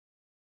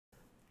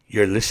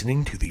You're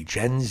listening to the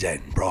Gen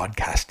Zen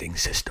Broadcasting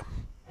System.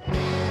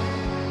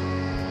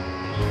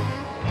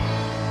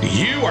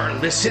 You are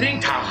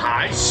listening to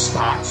High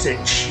Spots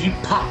and Cheap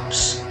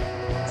Pops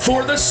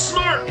for the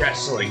smart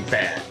wrestling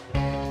fan.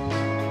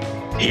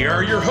 Here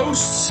are your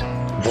hosts,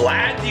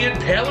 Vlad the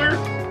Impaler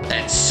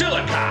and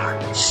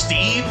Silicon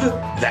Steve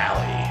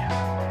Valley.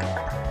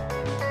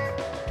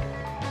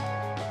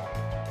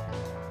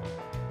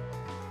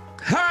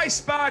 High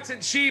Spots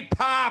and Cheap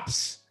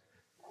Pops.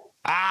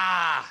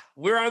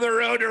 We're on the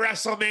road to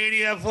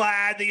WrestleMania.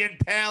 Vlad the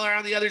Impaler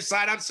on the other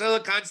side. I'm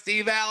Silicon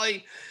Steve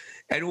Valley.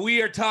 And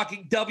we are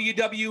talking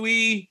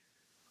WWE.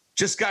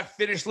 Just got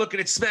finished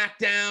looking at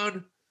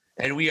Smackdown.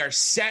 And we are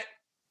set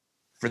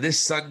for this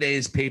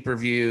Sunday's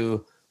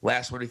pay-per-view.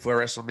 Last one before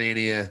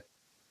WrestleMania.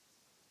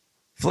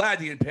 Vlad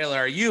the Impaler,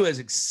 are you as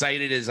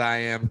excited as I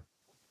am?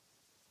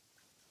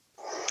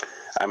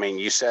 I mean,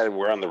 you said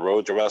we're on the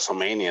road to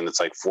WrestleMania, and it's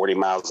like 40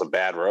 miles of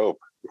bad road.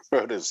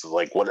 Road is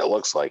like what it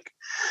looks like.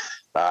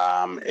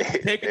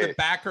 Taking the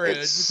back road.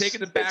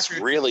 It's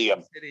really a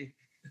city.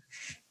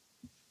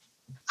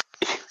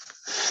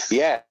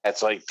 Yeah,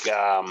 it's like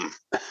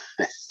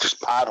just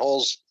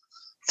potholes,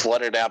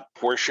 flooded out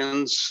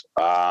portions.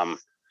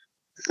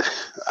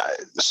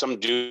 Some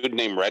dude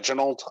named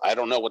Reginald. I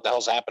don't know what the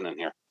hell's happening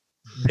here.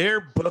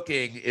 Their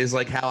booking is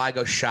like how I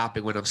go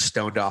shopping when I'm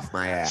stoned off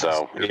my ass.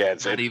 So yeah,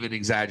 it's not even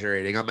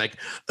exaggerating. I'm like,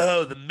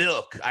 oh, the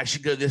milk. I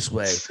should go this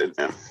way.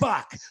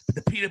 Fuck, but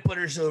the peanut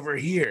butter's over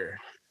here.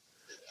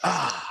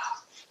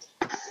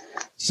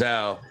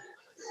 So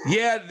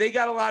yeah, they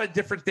got a lot of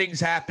different things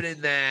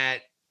happening that,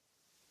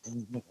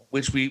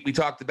 which we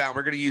talked about.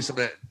 We're going to use some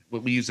of that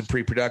what we use in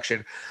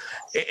pre-production.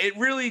 It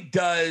really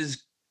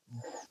does.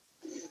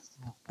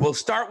 We'll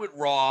start with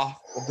Raw.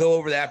 We'll go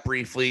over that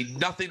briefly.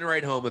 Nothing to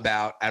write home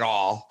about at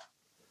all.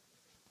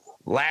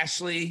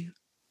 Lashley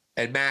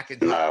and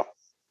McIntyre. No.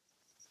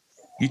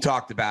 You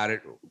talked about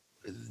it.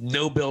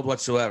 No build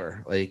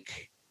whatsoever.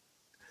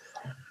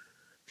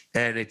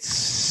 And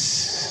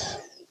it's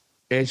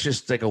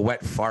just like a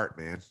wet fart,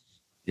 man.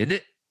 Isn't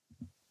it?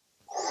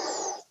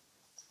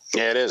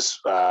 Yeah, it is.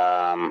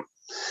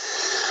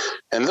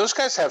 And those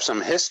guys have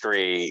some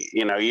history,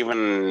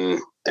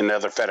 even in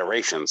other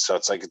federations. So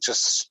it's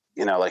just,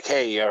 like,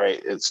 hey, all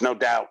right, it's no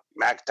doubt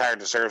McIntyre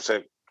deserves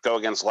to go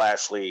against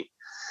Lashley.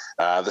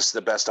 This is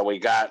the best that we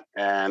got,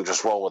 and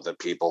just roll with it,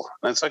 people.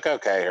 And it's like,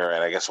 okay, all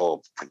right, I guess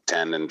we'll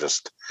pretend and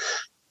just,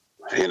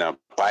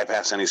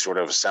 bypass any sort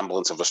of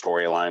semblance of a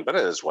storyline. But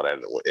it is what it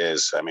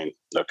is. I mean,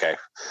 okay,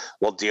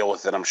 we'll deal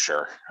with it, I'm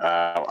sure.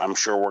 I'm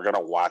sure we're going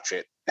to watch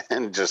it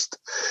and just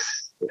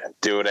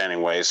do it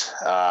anyways.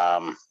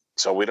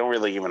 So we don't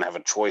really even have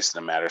a choice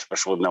in the matter,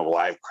 especially with no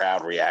live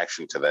crowd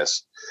reaction to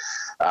this.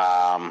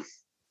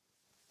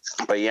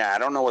 But yeah, I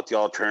don't know what the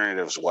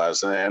alternatives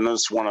was. And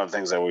that's one of the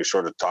things that we were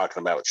sort of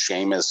talking about with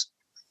Sheamus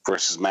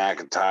versus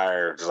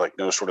McIntyre. There's like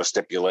no sort of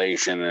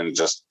stipulation, and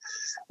just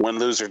win,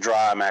 lose, or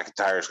draw,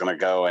 McIntyre is going to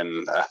go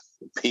and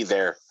be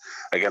there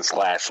against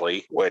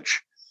Lashley,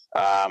 which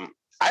I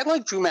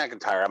like Drew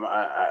McIntyre. I'm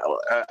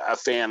a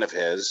fan of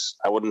his.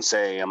 I wouldn't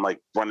say I'm like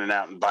running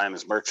out and buying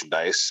his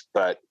merchandise,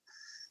 but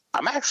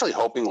I'm actually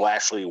hoping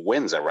Lashley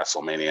wins at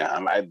WrestleMania.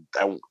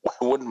 I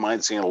wouldn't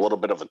mind seeing a little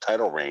bit of a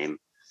title reign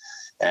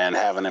and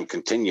having him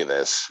continue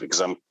this, because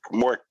I'm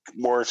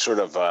more sort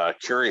of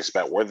curious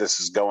about where this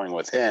is going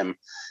with him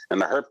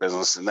and the Hurt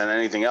Business than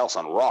anything else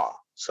on Raw.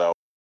 So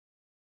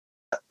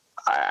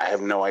I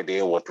have no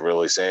idea what to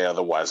really say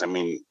otherwise. I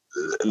mean,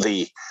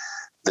 the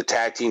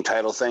tag team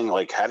title thing,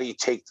 like, how do you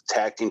take the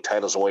tag team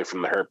titles away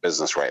from the Hurt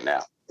Business right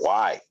now?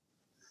 Why?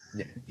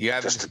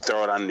 Yeah, just to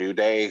throw it on New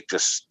Day,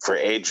 just for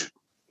age.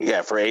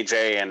 Yeah, for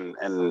AJ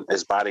and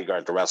his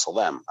bodyguard to wrestle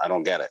them. I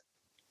don't get it.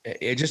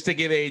 Just to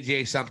give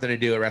AJ something to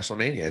do at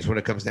WrestleMania is what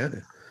it comes down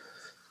to.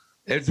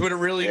 It's what it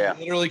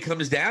literally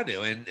comes down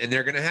to, and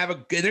they're gonna have a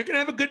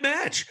good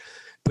match.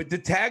 But the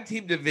tag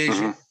team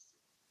division,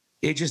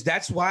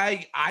 that's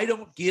why I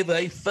don't give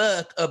a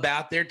fuck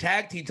about their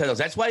tag team titles.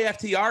 That's why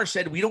FTR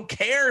said, we don't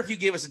care if you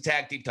give us the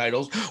tag team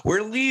titles.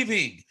 We're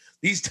leaving.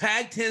 This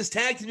tag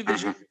team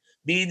division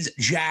means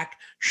jack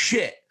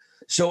shit.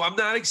 So I'm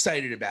not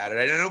excited about it.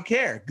 I don't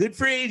care. Good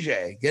for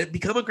AJ.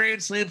 Become a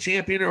Grand Slam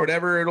champion or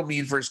whatever it'll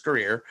mean for his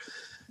career.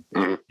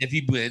 If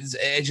he wins,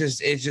 it's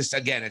just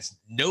again, it's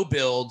no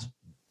build,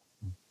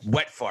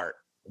 wet fart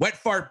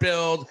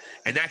build,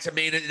 and that's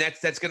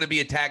going to be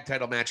a tag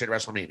title match at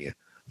WrestleMania.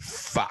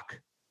 Fuck.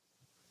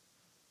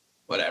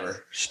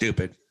 Whatever.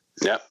 Stupid.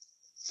 Yep.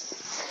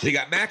 So you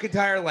got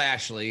McIntyre,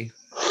 Lashley.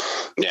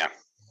 Yeah.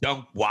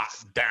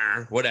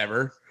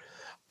 Whatever.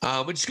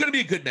 Which is going to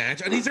be a good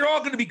match. And these are all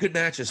going to be good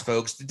matches,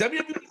 folks. The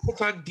WWE puts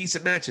on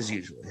decent matches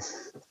usually.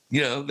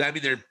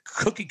 They're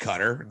cookie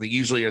cutter. They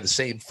usually are the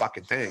same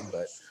fucking thing,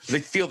 but they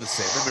feel the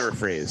same. Let me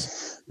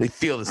rephrase. They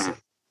feel the same.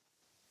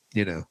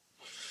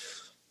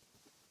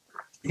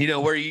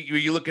 Where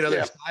you look at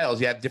other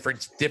styles, you have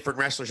different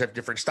wrestlers have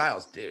different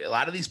styles. A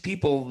lot of these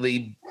people,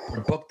 they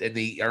booked and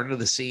they are under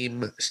the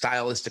same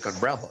stylistic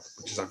umbrella,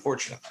 which is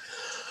unfortunate.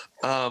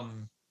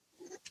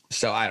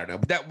 So I don't know,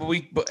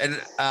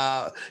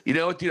 you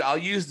know what, dude? I'll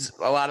use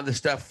a lot of the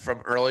stuff from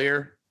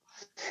earlier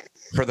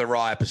for the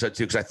Raw episode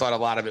too, because I thought a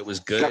lot of it was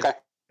good. Okay.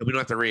 And we don't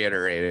have to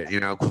reiterate it,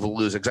 because we'll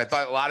lose it. Because I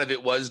thought a lot of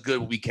it was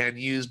good. We can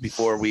use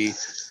before we,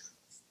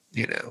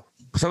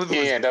 some of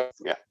it.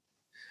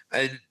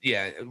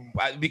 Yeah.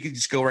 And we could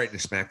just go right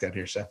into SmackDown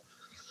here. So.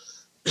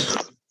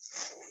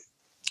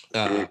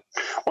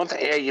 One thing,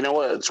 yeah, you know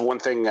what? It's one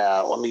thing.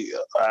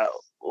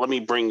 Let me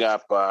bring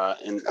up. I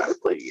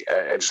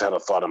just had a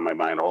thought in my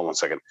mind. Hold on 1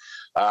 second.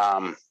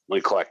 Let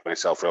me collect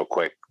myself real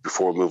quick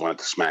before we move on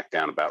to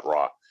SmackDown about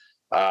Raw.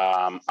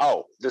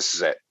 This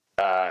is it.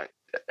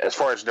 As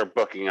far as their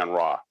booking on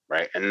Raw,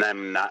 right, and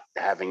them not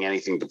having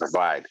anything to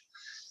provide,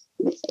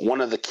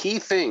 one of the key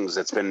things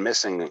that's been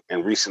missing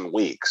in recent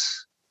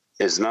weeks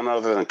is none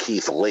other than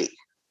Keith Lee.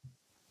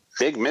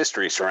 Big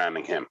mystery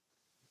surrounding him.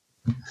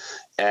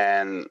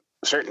 And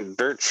certain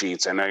dirt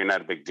sheets, I know you're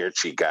not a big dirt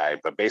sheet guy,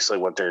 but basically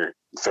what they're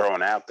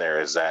throwing out there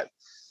is that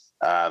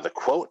the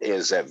quote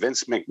is that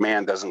Vince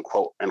McMahon doesn't,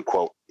 quote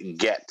unquote,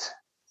 get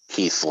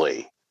Keith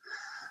Lee.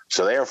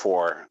 So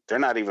therefore, they're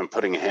not even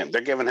putting him, they're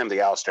giving him the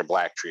Aleister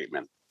Black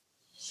treatment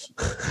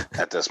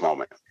at this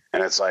moment.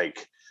 And it's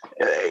like,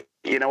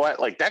 you know what?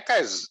 Like, that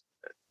guy's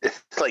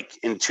like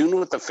in tune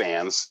with the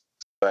fans,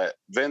 but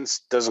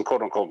Vince doesn't,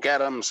 quote unquote,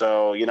 get him.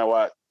 So you know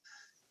what?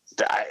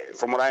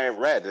 From what I have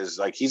read, is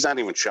like he's not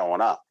even showing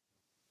up.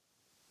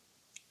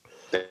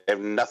 They have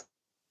nothing.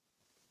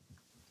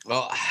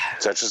 Well,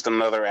 so it's just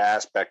another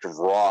aspect of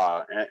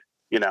Raw,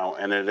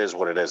 and it is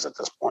what it is at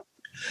this point.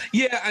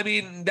 Yeah, I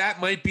mean, that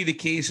might be the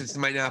case. It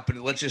might not, but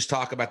let's just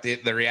talk about the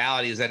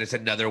reality is that it's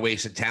another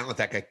wasted talent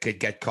that could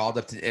get called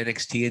up to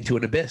NXT into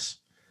an abyss.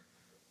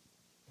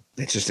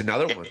 It's just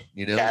another one,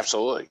 Yeah,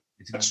 absolutely.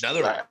 It's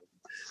another one.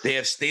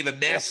 They've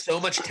amassed so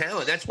much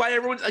talent. That's why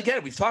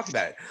we've talked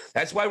about it.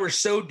 That's why we're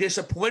so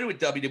disappointed with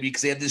WWE,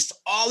 because they have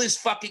all this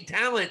fucking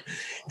talent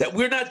that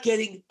we're not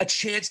getting a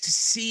chance to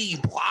see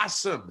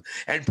blossom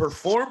and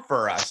perform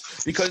for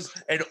us, because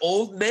an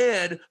old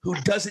man who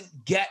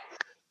doesn't get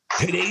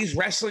today's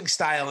wrestling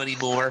style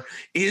anymore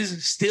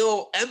is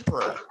still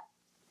emperor.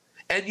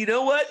 And you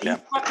know what? He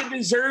fucking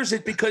deserves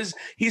it, because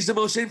he's the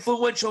most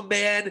influential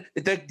man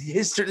that the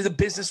history of the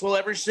business will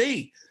ever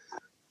see.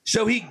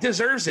 So he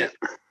deserves it.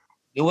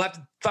 You'll have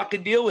to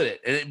fucking deal with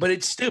it. But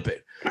it's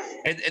stupid.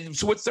 And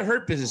so what's the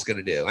Hurt Business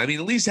going to do? I mean,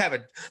 at least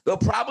they'll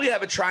probably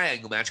have a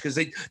triangle match, because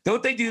they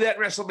do that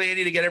in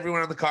WrestleMania to get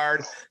everyone on the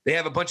card. They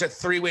have a bunch of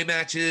three-way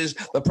matches.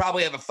 They'll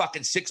probably have a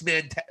fucking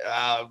six-man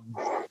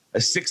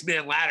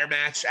ladder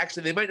match.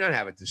 Actually, they might not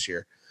have it this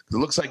year. It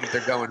looks like if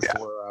they're going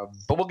for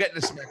but we'll get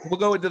into we'll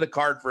go into the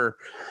card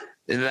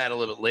into that a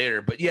little bit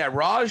later. But yeah,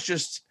 Raw is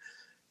just,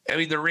 I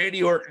mean, the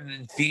Randy Orton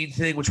and Fiend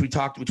thing, which we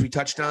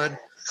touched on.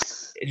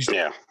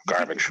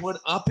 Garbage. Went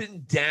up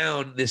and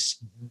down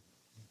this,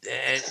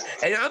 and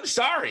I'm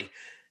sorry,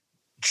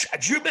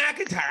 Drew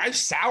McIntyre, I've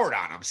soured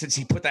on him since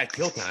he put that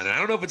kilt on. And I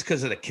don't know if it's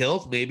because of the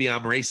kilt. Maybe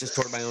I'm racist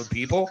toward my own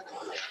people,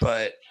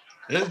 but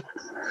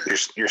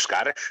you're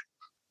Scottish.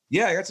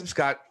 Yeah, I got some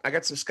Scot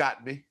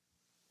in me.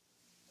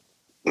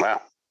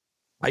 Wow.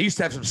 I used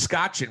to have some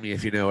Scotch in me,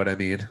 if you know what I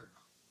mean.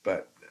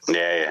 But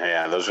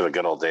yeah, those were the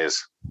good old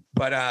days.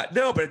 But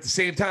no, but at the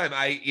same time,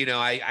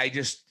 I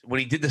just, when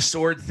he did the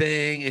sword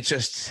thing, it's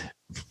just,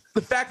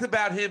 the fact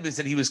about him is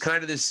that he was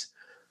kind of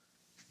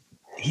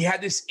he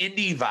had this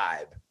indie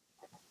vibe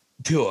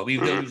to him.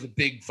 Even though he was a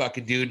big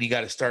fucking dude and he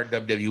got to start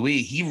in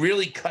WWE, he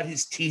really cut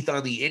his teeth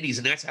on the indies,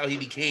 and that's how he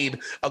became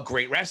a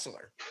great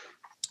wrestler.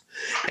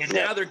 And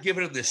now they're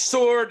giving him this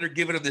sword, they're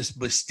giving him this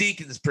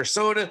mystique and this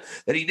persona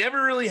that he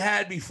never really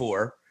had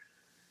before,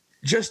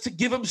 just to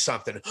give him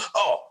something.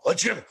 Oh,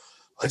 let's give him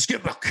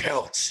a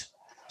kilt.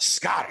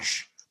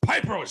 Scottish.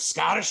 Piper was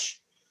Scottish.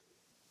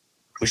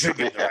 We should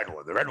get the red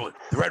one.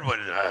 The red one,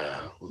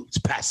 it's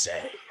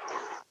passe.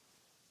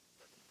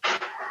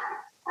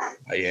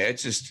 Yeah,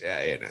 it's just,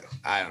 I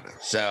don't know.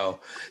 So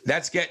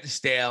that's getting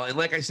stale. And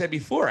like I said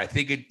before, I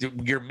think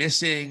you're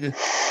missing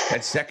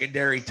that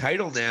secondary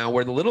title now,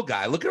 where the little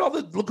guy, look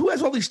who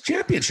has all these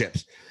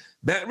championships.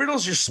 Matt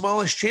Riddle's your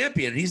smallest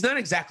champion. He's not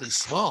exactly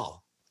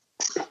small.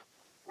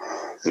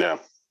 No.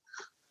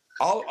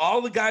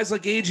 All the guys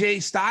like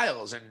AJ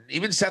Styles and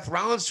even Seth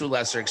Rollins to a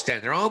lesser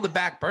extent, they're all in the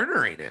back burner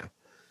right now.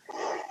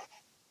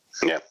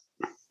 Yeah.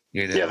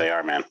 Yeah, they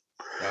are, man.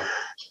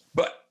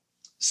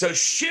 So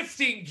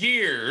shifting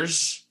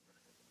gears,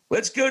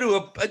 let's go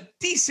to a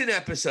decent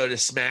episode of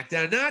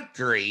SmackDown. Not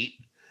great.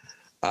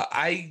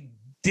 I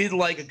did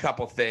like a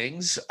couple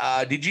things.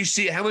 Did you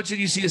see? How much did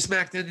you see of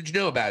SmackDown? Did you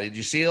know about it? Did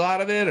you see a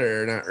lot of it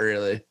or not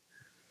really?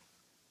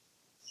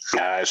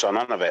 I saw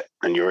none of it,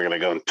 and you were going to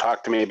go and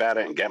talk to me about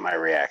it and get my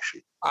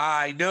reaction.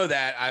 I know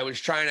that. I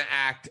was trying to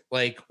act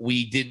like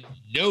we didn't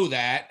know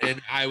that, and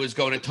I was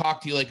going to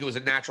talk to you like it was a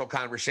natural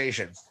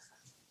conversation.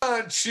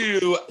 On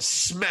to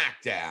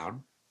SmackDown,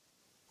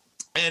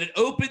 and it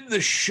opened the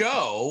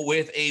show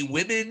with a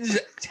women's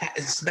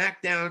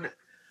SmackDown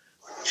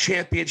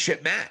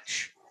championship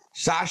match.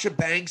 Sasha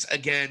Banks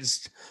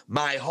against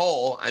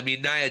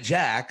Nia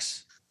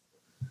Jax,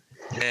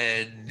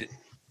 and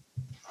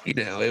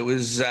it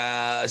was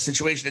a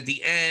situation at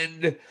the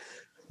end.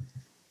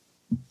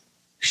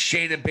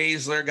 Shayna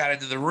Baszler got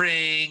into the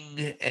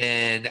ring,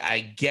 and I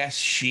guess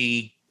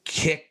she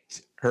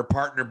kicked her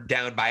partner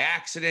down by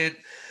accident,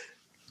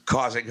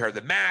 causing her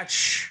the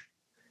match.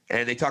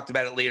 And they talked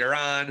about it later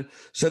on.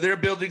 So they're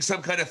building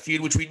some kind of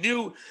feud, which we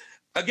knew.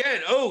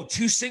 Again,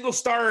 two single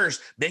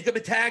stars, make them a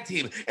tag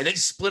team, and then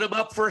split them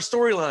up for a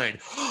storyline.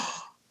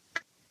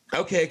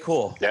 Okay,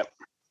 cool. Yep.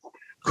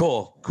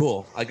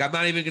 Cool. Like, I'm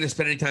not even going to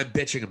spend any time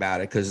bitching about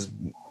it because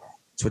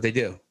it's what they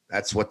do.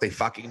 That's what they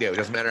fucking do. It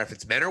doesn't matter if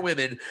it's men or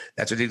women.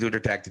 That's what they do with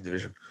their tag team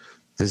division.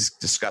 This is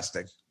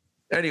disgusting.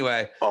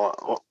 Anyway.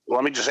 Well,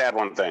 let me just add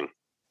one thing.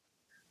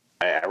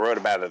 I wrote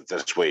about it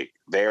this week.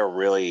 They are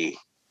really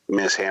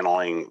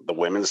mishandling the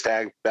women's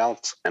tag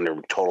belts, and they're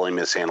totally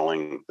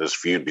mishandling this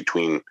feud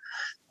between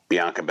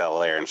Bianca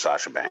Belair and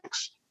Sasha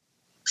Banks,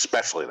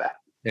 especially that.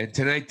 And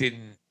tonight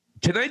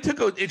took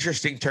an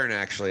interesting turn,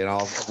 actually, and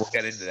we'll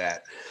get into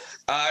that.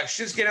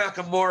 Shinsuke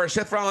Nakamura,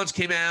 Seth Rollins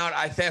came out.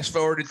 I fast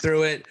forwarded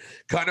through it,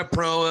 cut a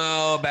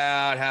promo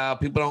about how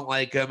people don't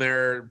like him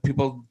or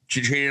people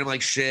treated him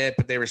like shit,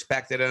 but they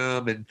respected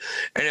him. And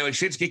anyway,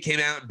 Shinsuke came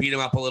out and beat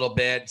him up a little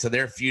bit. So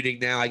they're feuding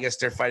now. I guess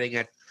they're fighting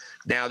at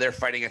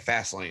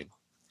Fastlane.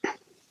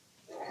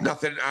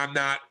 Nothing. I'm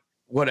not.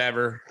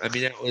 Whatever. I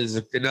mean, that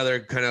was another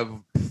kind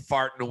of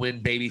fart in the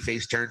wind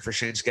babyface turn for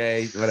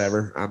Shinsuke.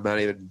 Whatever. I'm not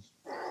even.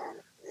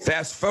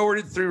 Fast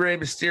forwarded through Rey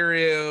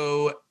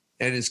Mysterio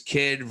and his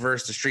kid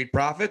versus the Street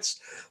Profits,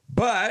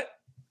 but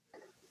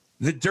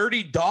the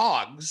Dirty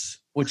Dogs,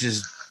 which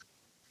is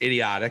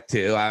idiotic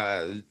too,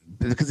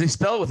 because they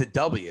spell it with a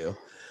W,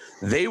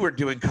 they were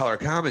doing color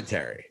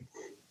commentary.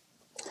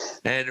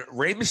 And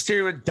Rey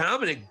Mysterio and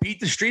Dominic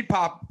beat the Street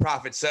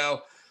Profits.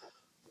 So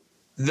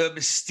the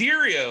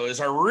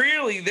Mysterios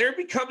are they're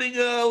becoming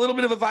a little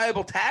bit of a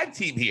viable tag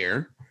team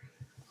here,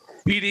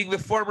 beating the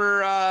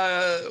former,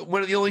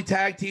 one of the only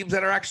tag teams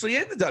that are actually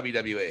in the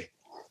WWE.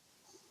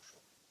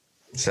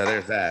 So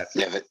there's that.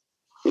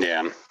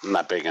 Yeah, I'm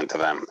not big into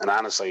them. And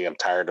honestly, I'm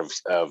tired of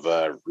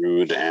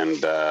Rude and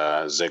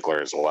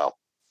Ziggler as well.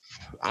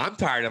 I'm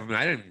tired of them.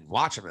 I didn't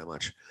watch them that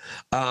much.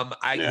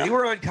 They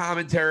were on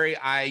commentary.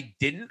 I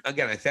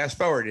fast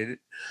forwarded it.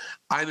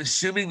 I'm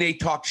assuming they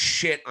talked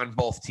shit on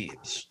both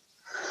teams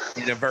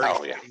in a very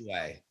shitty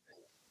way.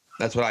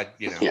 That's what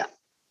Yeah.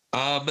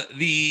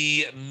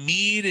 The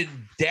mean and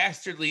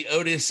dastardly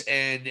Otis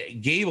and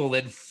Gable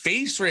then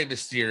face Rey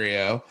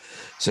Mysterio.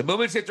 So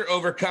moments after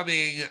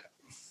overcoming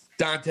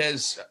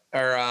Dante's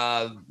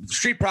or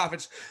Street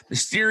Profits,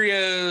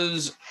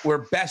 Mysterios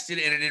were bested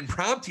in an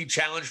impromptu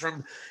challenge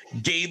from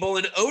Gable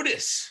and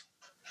Otis.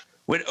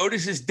 When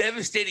Otis's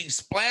devastating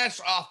splash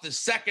off the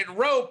second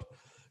rope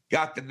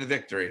got them the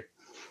victory.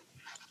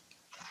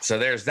 So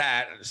there's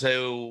that.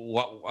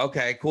 So,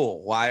 okay,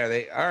 cool. Why are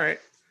they? All right.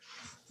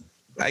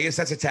 I guess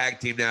that's a tag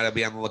team now to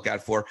be on the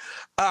lookout for.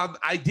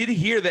 I did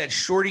hear that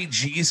Shorty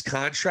G's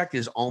contract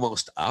is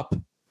almost up,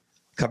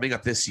 coming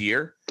up this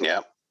year. Yeah.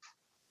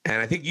 And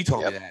I think you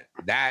told me that.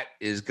 That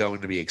is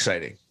going to be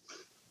exciting.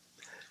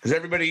 Because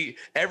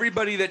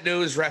everybody that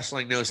knows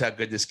wrestling knows how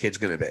good this kid's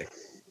going to be.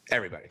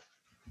 Everybody.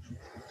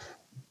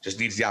 Just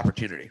needs the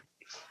opportunity.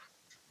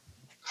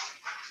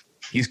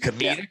 He's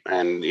comedic. Yeah.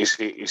 And you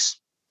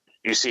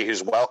see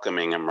who's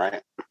welcoming him,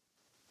 right?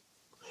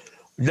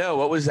 No,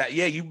 what was that?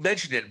 Yeah, you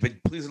mentioned it, but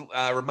please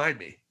remind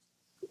me.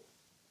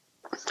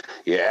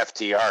 Yeah,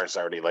 FTR is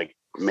already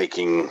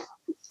making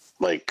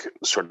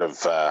sort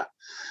of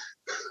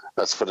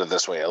let's put it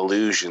this way,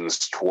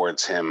 allusions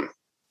towards him,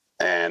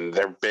 and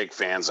they're big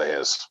fans of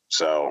his.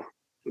 So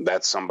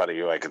that's somebody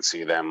who I could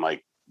see them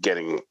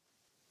getting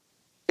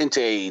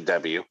into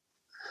AEW.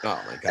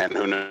 Oh my God! And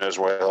who knows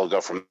where he'll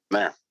go from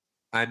there.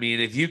 I mean,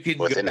 if you can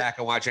go back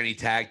and watch any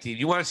tag team,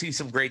 you want to see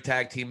some great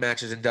tag team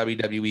matches in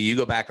WWE, you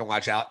go back and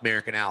watch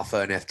American Alpha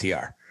and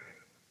FTR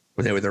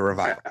when they were the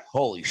Revival.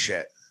 Holy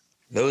shit.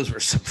 Those were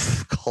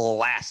some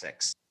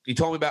classics. You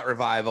told me about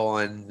Revival,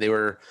 and they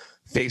were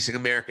facing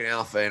American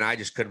Alpha, and I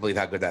just couldn't believe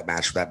how good that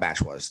match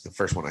was, the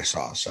first one I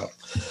saw. So,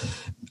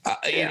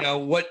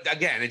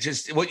 it's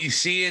just what you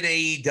see in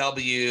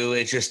AEW.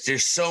 It's just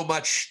there's so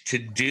much to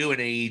do in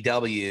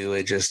AEW.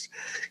 It just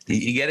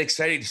you get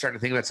excited to start to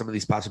think about some of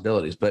these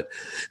possibilities. But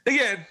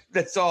again,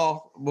 that's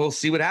all. We'll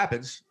see what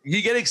happens.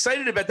 You get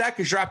excited about that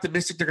because you're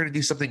optimistic they're going to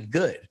do something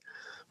good.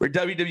 Where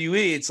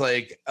WWE, it's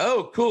like,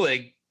 oh, cool,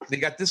 they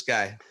got this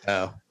guy.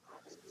 Oh,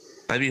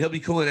 I mean, he'll be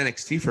cool in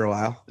NXT for a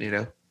while,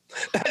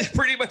 That's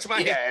pretty much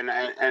my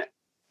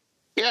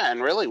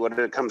and really what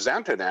it comes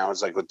down to now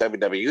is with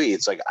WWE,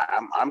 it's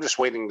I'm just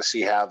waiting to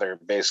see how they're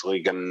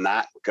basically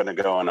not going to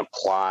go and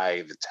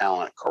apply the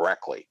talent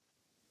correctly.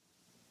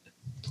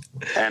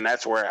 And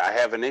that's where I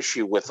have an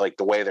issue with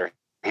the way they're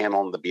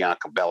handling the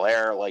Bianca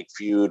Belair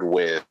feud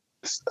with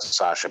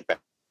Sasha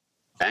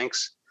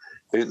Banks.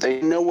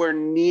 They're nowhere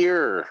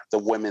near the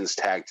women's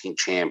tag team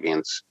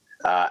champions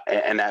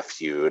and that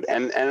feud.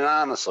 And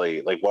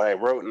honestly, what I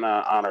wrote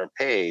on our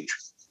page,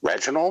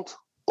 Reginald,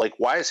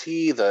 why is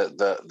he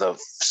the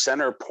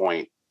center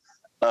point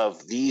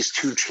of these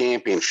two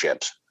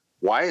championships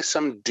why is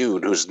some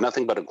dude who's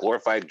nothing but a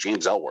glorified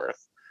James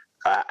Ellsworth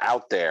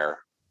out there?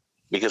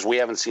 Because we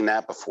haven't seen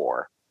that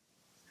before.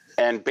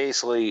 And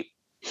basically,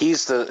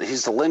 he's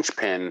the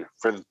linchpin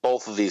for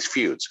both of these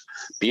feuds.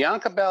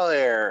 Bianca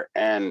Belair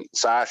and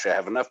Sasha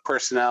have enough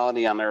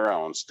personality on their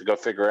own to go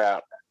figure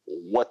out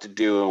what to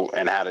do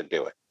and how to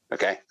do it.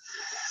 Okay.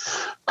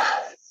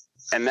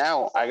 And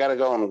now I got to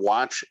go and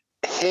watch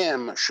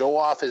him show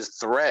off his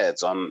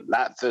threads on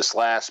not this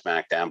last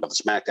SmackDown, but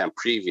the SmackDown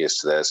previous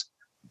to this.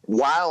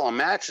 While a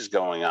match is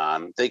going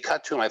on, they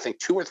cut to him, I think,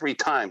 2 or 3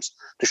 times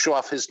to show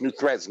off his new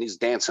threads, and he's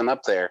dancing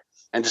up there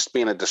and just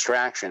being a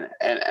distraction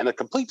and a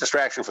complete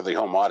distraction for the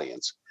home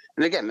audience.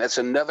 And again, that's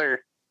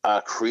another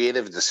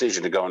creative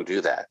decision to go and do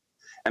that.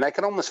 And I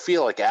can almost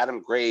feel like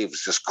Adam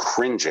Graves just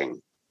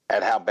cringing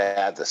at how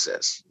bad this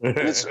is.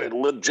 It's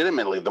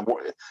legitimately the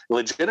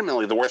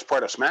worst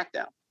part of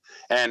SmackDown.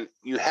 And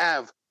you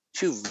have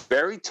 2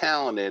 very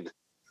talented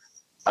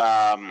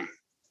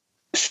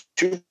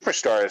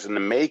superstars in the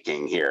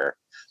making here.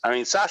 I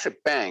mean, Sasha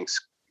Banks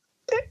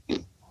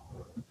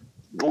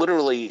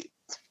literally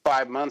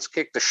 5 months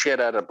kicked the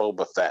shit out of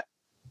Boba Fett.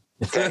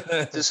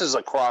 Okay? This is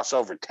a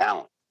crossover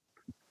talent.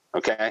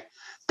 Okay?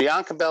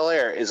 Bianca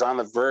Belair is on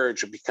the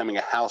verge of becoming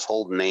a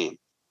household name.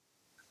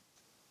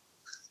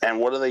 And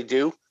what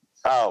do?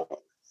 Oh,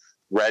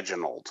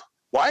 Reginald.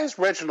 Why is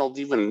Reginald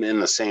even in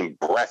the same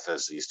breath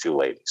as these 2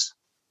 ladies?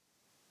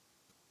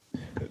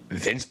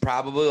 Vince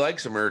probably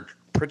likes him, or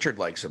Pritchard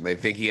likes him. They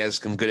think he has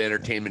some good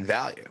entertainment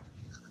value.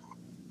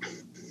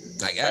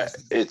 I guess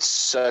it's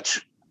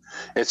such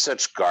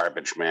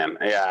garbage, man.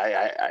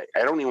 Yeah,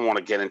 I don't even want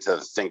to get into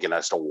the thinking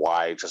as to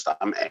why. Just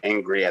I'm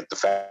angry at the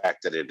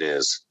fact that it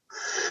is.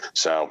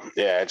 So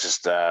yeah, it's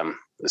just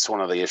it's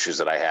one of the issues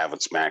that I have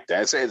with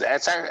SmackDown.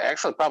 It's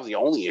actually probably the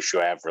only issue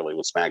I have really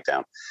with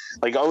SmackDown.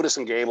 Like Otis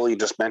and Gable, you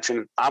just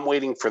mentioned. I'm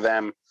waiting for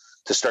them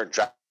to start.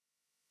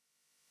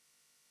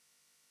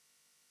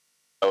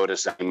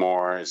 Otis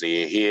anymore? Is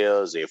he a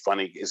heel? Is he a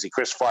funny? Is he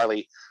Chris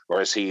Farley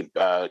or is he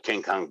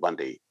King Kong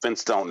Bundy?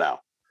 Vince don't know.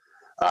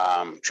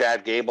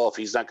 Chad Gable, if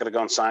he's not going to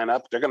go and sign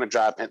up, they're going to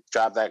job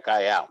that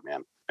guy out,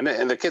 man.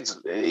 And the kid's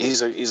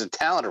he's a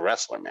talented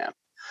wrestler, man.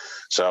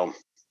 So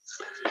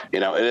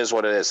it is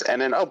what it is.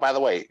 And then by the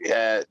way,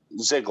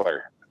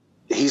 Ziggler,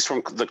 he's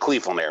from the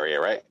Cleveland area,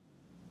 right?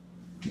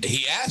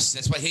 Yes,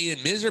 that's why he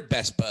and Miz are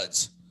best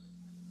buds.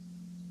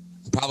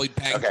 Probably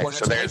bang. Okay,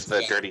 so there's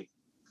the dirty.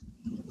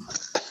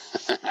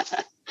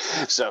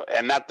 So,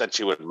 and not that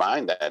you would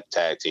mind that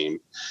tag team,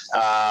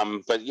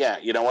 but yeah,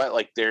 you know what?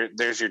 Like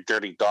there's your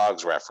Dirty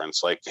Dogs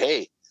reference. Like,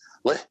 hey,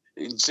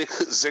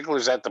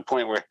 Ziggler's at the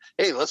point where,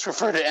 hey, let's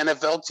refer to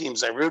NFL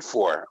teams I root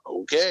for.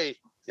 Okay,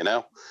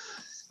 I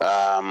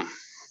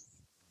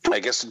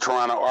guess the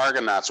Toronto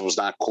Argonauts was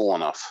not cool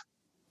enough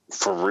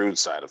for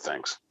Rude's side of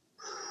things.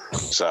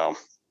 So,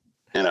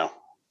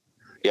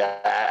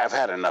 yeah, I've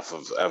had enough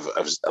of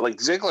like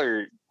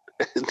Ziggler.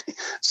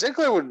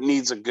 Ziggler would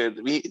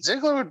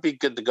be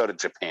good to go to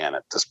Japan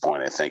at this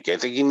point. I think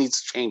he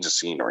needs to change the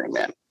scenery,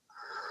 man.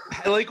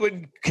 I like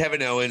when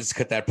Kevin Owens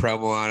cut that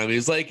promo on him.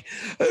 He's like,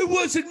 "It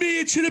wasn't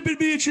me. It should have been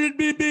me. It should have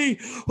been me.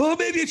 Well,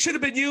 maybe it should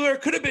have been you, or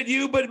it could have been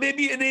you, but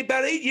maybe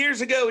about 8 years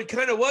ago it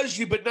kind of was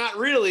you, but not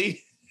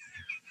really."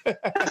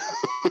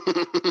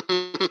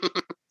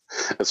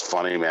 That's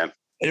funny, man.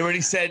 And when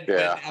he said when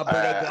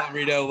Alberto Del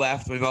Rio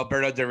left, when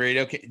Alberto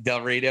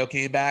Del Rio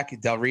came back,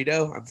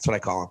 that's what I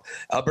call him.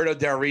 Alberto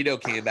Del Rio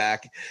came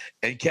back,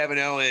 and Kevin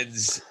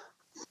Owens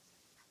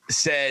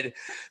said,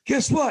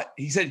 "Guess what?"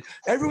 He said,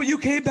 "Everyone, you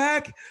came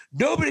back,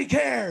 nobody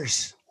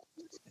cares."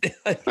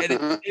 And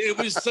it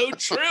was so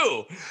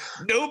true.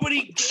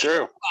 Nobody cares.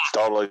 True.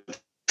 Totally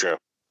true.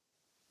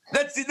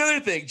 That's another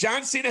thing.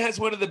 John Cena has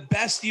one of the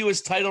best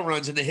U.S. title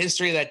runs in the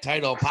history of that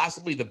title,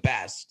 possibly the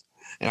best.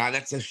 And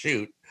that's a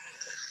shoot.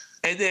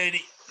 And then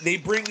they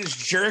bring this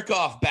jerk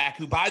off back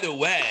who, by the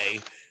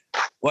way,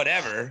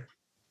 whatever,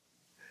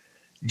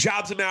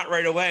 jobs him out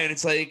right away. And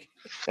it's like,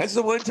 that's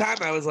the one time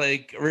I was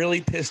like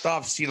really pissed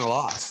off Cena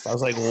lost. I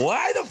was like,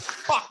 why the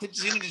fuck did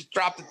Cena just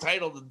drop the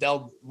title to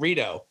Del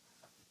Rio?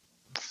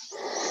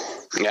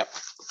 Yep.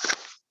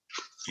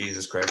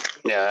 Jesus Christ.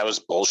 Yeah, that was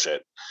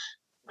bullshit.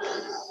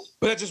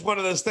 But that's just one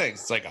of those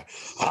things. It's like,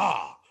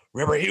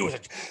 remember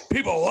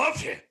people loved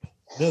him.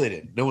 No, they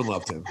didn't. No one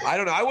loved him. I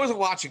don't know. I wasn't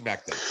watching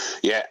back then.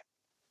 Yeah.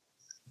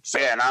 So,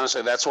 yeah, and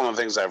honestly, that's one of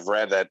the things I've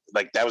read that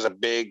was a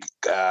big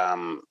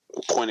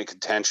point of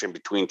contention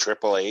between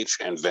Triple H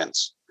and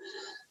Vince.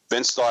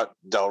 Vince thought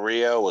Del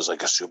Rio was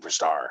like a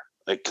superstar,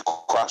 like a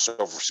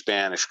crossover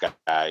Spanish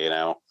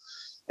guy,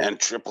 and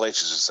Triple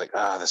H is just like,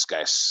 this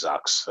guy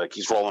sucks. Like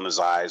he's rolling his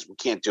eyes. We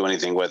can't do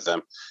anything with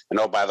him.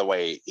 And by the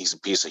way, he's a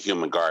piece of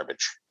human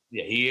garbage.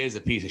 Yeah, he is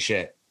a piece of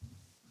shit.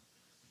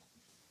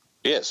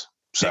 He is.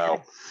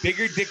 So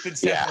bigger dick than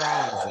Seth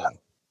Rollins.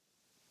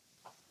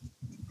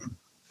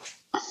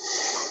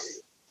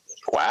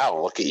 Wow,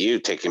 look at you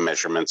taking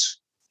measurements.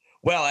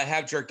 Well, I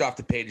have jerked off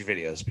to Paige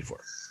videos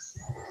before.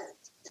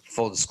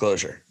 Full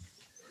disclosure.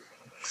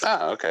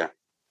 Oh, okay.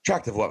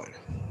 Attractive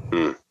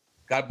woman.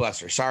 God bless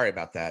her. Sorry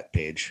about that,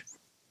 Paige.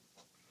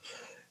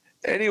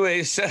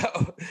 Anyway,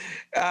 so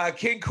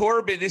King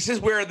Corbin, this is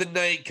where the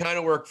night kind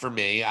of worked for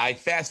me. I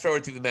fast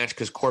forward through the match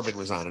because Corbin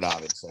was on it,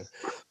 obviously.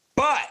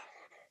 But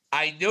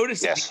I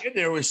noticed at the end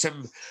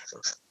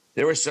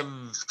there was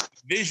some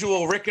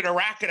visual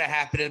rickety-rackety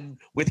happening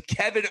with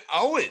Kevin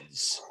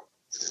Owens,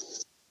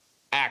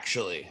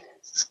 actually.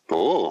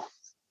 Oh.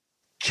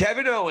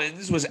 Kevin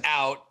Owens was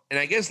out, and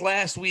I guess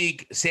last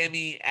week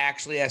Sammy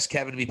actually asked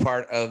Kevin to be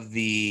part of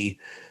the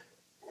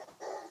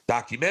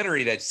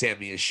documentary that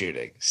Sammy is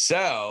shooting.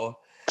 So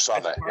saw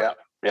that. Yeah.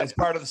 As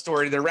part of the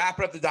story, they're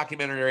wrapping up the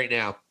documentary right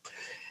now.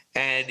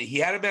 And he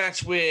had a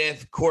match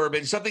with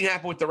Corbin. Something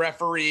happened with the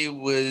referee,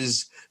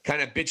 was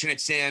kind of bitching at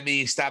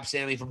Sammy, stopped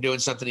Sammy from doing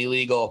something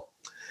illegal.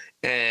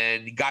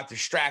 And he got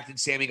distracted.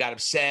 Sammy got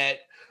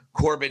upset.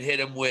 Corbin hit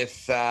him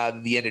with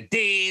the end of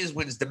days,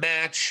 wins the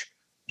match,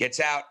 gets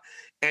out.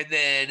 And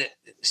then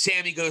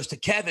Sammy goes to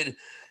Kevin.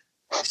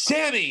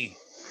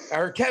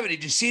 Kevin,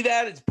 did you see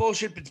that? It's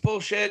bullshit. It's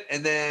bullshit.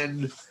 And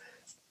then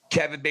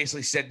Kevin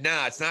basically said,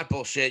 nah, it's not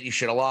bullshit. You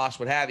should have lost,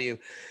 what have you.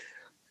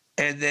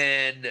 And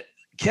then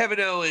Kevin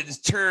Owens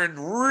turned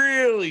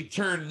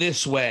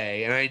this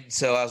way. And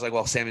so I was like,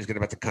 well, Sammy's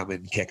about to come in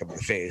and kick him in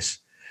the face.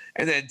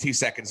 And then 2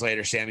 seconds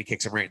later, Sammy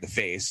kicks him right in the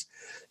face.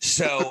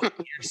 So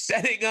you're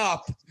setting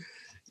up.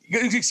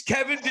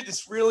 Kevin did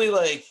this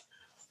really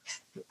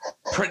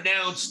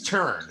pronounced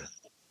turn.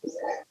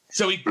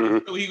 So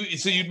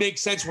you'd make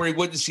sense where he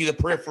wouldn't see the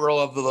peripheral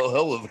of the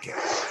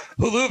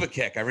hula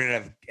kick. I ran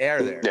out of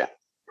air there. Yeah.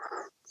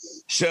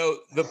 So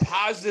the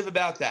positive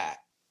about that,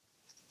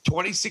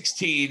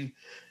 2016,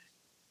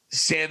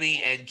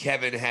 Sammy and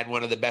Kevin had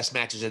one of the best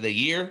matches of the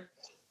year.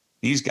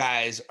 These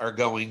guys are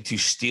going to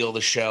steal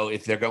the show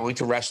if they're going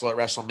to wrestle at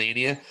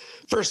WrestleMania.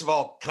 First of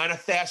all, kind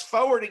of fast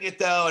forwarding it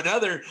though.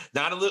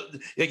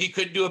 You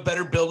couldn't do a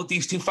better build with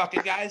these two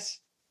fucking guys.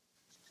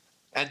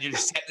 And you're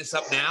just setting this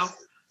up now.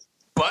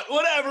 But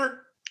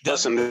whatever.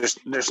 Listen,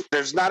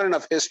 there's not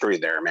enough history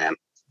there, man.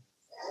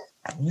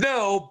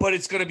 No, but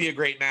it's going to be a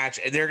great match,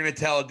 and they're going to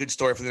tell a good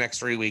story for the next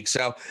 3 weeks.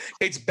 So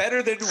it's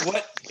better than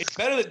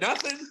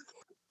nothing.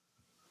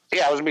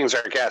 Yeah, I was being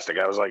sarcastic.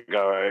 I was like,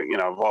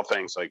 of all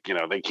things, they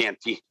can't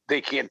take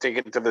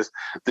it to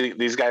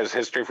these guys'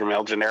 history from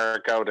El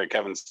Generico to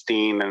Kevin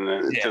Steen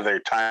and to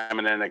their time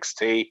in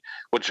NXT,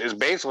 which is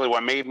basically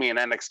what made me an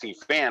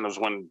NXT fan. Was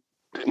when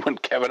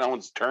Kevin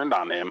Owens turned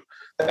on him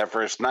that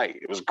first night.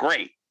 It was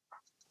great.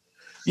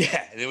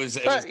 Yeah, it was.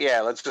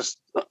 Let's just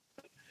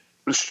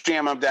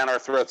jam them down our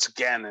throats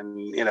again, and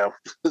we have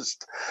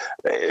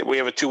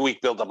a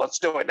 2-week build-up. Let's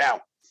do it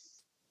now.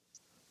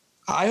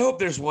 I hope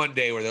there's one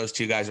day where those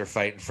two guys are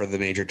fighting for the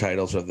major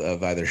titles of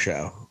either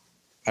show.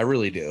 I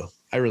really do.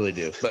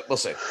 But we'll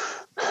see.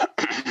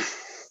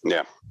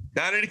 Yeah.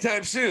 Not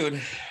anytime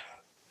soon.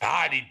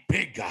 I need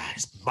big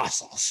guys,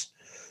 muscles,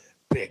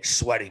 big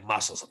sweaty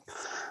muscles.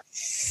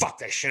 Fuck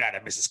that shit out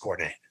of Mrs.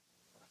 Cornette.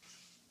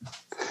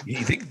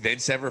 You think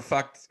Vince ever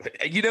fucked?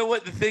 You know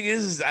what the thing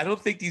is I don't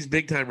think these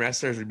big time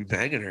wrestlers would be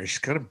banging her. She's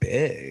kind of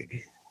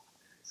big.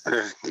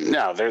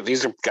 No,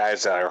 these are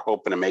guys that are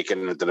hoping to make it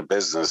into the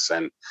business,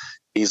 and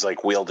he's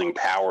wielding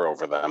power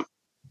over them.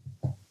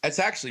 That's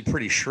actually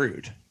pretty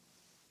shrewd.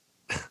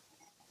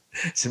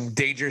 Some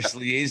dangerous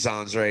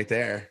liaisons right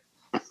there.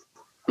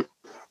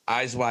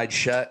 Eyes wide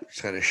shut,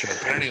 kind of shit.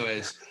 But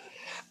anyways,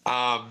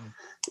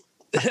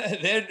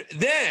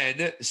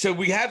 then so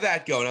we have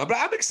that going on, but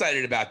I'm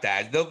excited about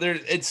that.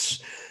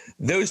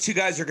 Those two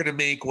guys are going to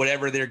make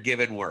whatever they're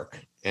given work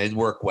and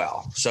work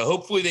well. So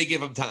hopefully they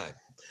give them time.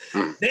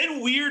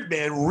 Then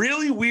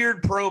really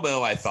weird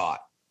promo, I thought.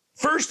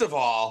 First of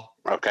all,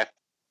 okay,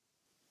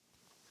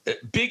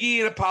 Big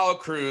E and Apollo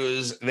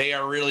Crews, they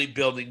are really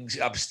building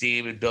up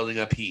steam and building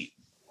up heat.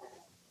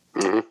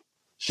 Mm-hmm.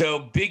 So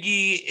Big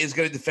E is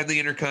going to defend the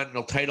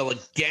Intercontinental title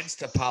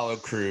against Apollo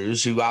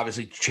Crews, who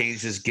obviously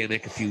changed his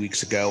gimmick a few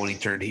weeks ago when he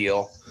turned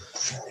heel.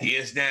 He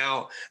is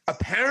now,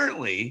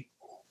 apparently,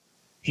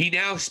 he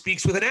now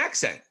speaks with an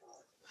accent.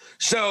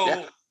 So,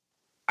 yeah.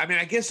 I mean,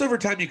 I guess over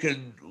time you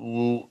can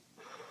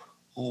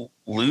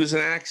lose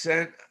an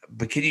accent,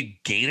 but can you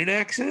gain an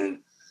accent?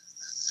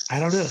 I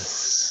don't know.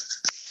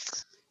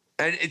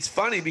 And it's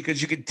funny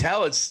because you can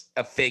tell it's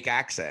a fake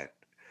accent.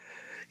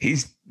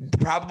 He's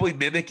probably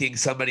mimicking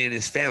somebody in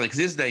his family because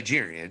he's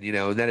Nigerian,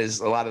 and that is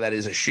a lot of that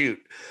is a shoot.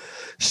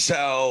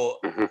 So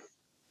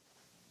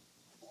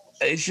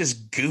it's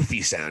just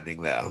goofy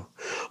sounding though.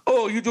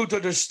 Oh, you don't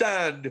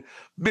understand.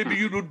 Maybe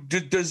you don't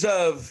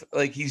deserve.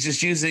 He's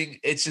just using.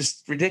 It's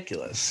just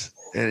ridiculous,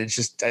 and it's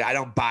just I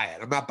don't buy it.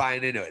 I'm not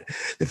buying into it.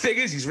 The thing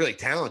is, he's really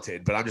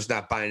talented, but I'm just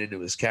not buying into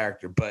his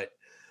character. But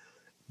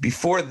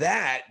before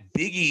that,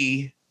 Big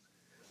E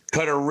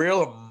cut a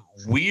real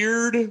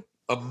weird.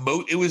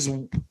 It was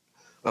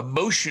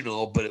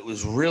emotional, but it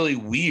was really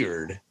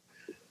weird.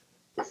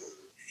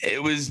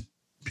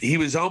 He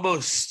was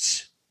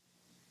almost,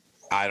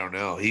 I don't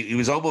know. He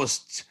was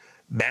almost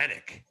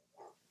manic.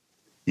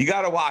 You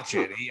got to watch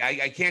it.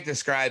 I can't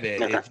describe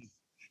it. Okay.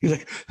 He's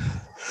like,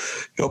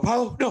 no,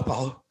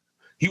 Apollo.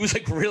 He was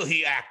like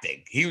really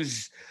acting. He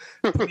was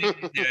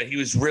he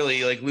was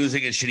really like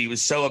losing his shit. He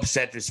was so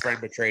upset his friend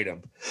betrayed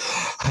him.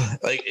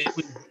 Like it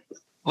was,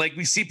 like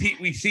we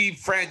see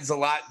friends a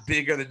lot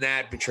bigger than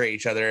that betray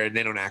each other, and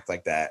they don't act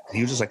like that.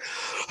 He was just like,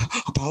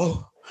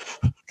 Apollo,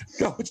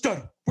 no, it's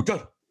done. We're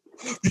done.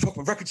 You talk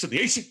about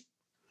reconciliation.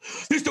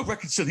 There's no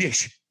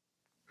reconciliation.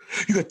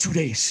 You got 2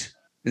 days.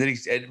 And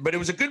then but it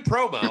was a good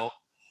promo.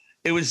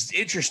 It was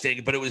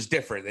interesting, but it was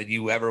different than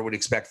you ever would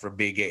expect from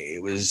Big E.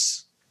 It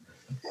was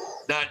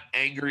not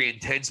angry,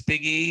 intense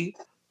Big E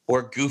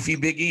or goofy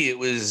Big E. It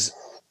was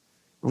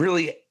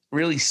really,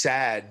 really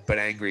sad but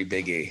angry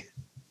Big E.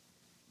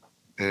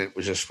 And it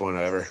was just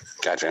whatever.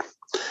 Gotcha.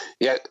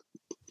 Yeah.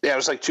 It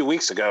was like 2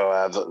 weeks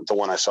ago. The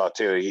one I saw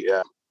too. He,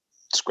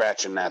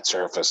 scratching that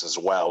surface as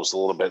well. It was a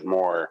little bit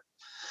more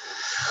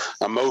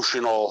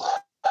emotional.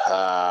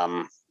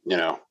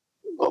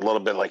 A little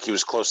bit like he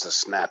was close to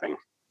snapping.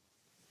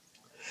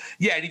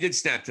 Yeah, and he did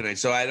snap tonight.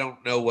 So I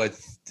don't know what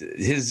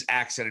his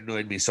accent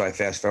annoyed me. So I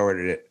fast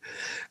forwarded it.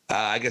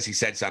 I guess he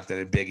said something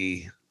and Big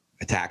E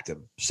attacked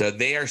him. So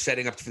they are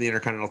setting up for the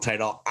Intercontinental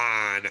title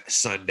on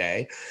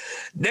Sunday.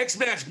 Next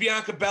match,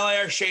 Bianca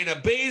Belair,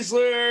 Shayna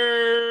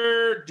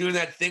Baszler, doing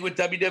that thing what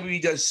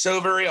WWE does so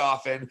very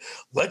often.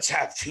 Let's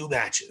have 2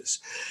 matches,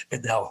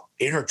 and they'll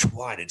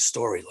intertwine in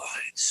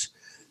storylines.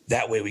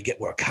 That way we get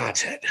more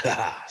content.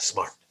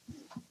 Smart.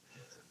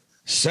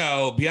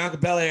 So Bianca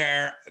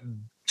Belair,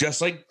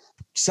 just like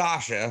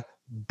Sasha,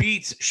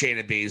 beats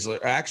Shayna Baszler.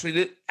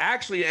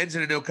 Actually ends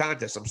in a no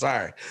contest. I'm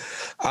sorry.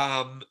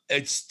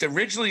 It's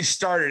originally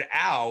started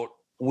out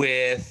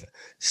with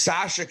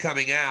Sasha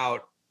coming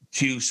out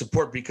to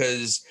support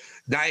because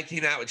Nia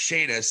came out with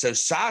Shayna. So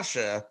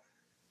Sasha,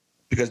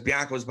 because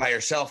Bianca was by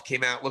herself,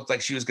 came out, looked like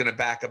she was going to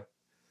back up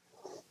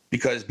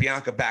because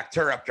Bianca backed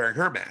her up during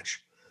her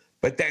match.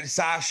 But then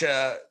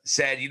Sasha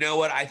said, you know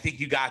what? I think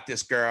you got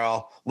this,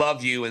 girl.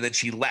 Love you. And then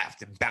she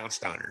left and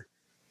bounced on her.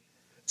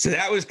 So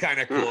that was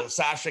kind of cool.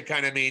 Sasha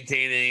kind of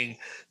maintaining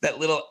that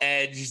little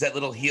edge, that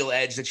little heel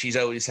edge that she's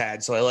always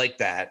had. So I like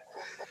that.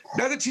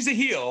 Not that she's a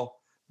heel,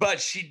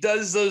 but she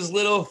does those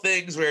little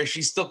things where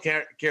she still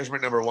cares about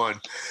number one.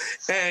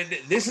 And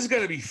this is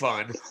going to be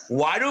fun.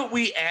 Why don't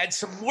we add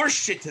some more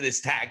shit to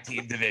this tag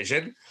team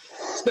division?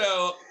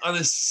 So on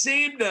the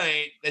same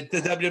night that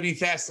the WWE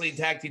Fastlane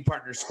tag team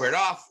partners squared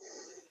off,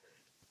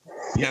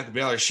 Bianca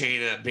Belair,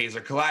 Shayna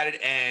Baszler collided,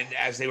 and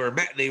as they were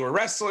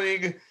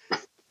wrestling,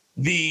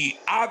 the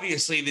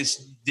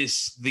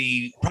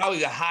probably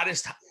the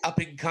hottest up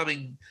and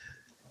coming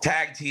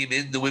tag team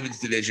in the women's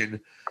division,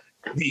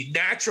 the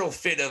natural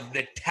fit of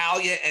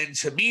Natalya and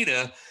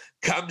Tamina,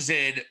 comes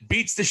in,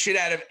 beats the shit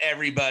out of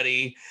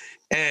everybody,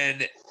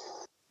 and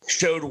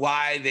showed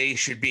why they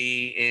should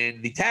be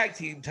in the tag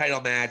team title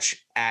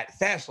match at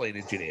Fastlane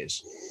in 2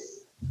 days.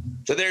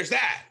 So there's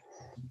that.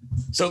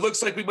 So it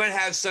looks like we might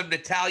have some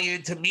Natalya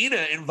and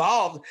Tamina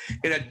involved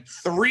in a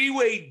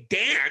 3-way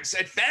dance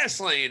at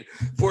Fastlane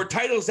for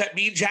titles that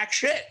mean jack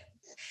shit.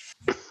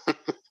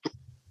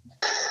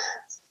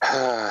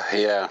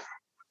 Yeah.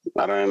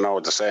 I don't even know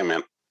what to say,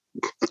 man.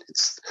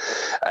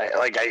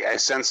 I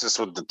sensed this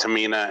with the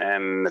Tamina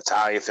and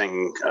Natalya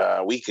thing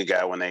a week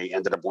ago when they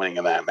ended up winning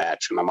in that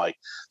match. And I'm like,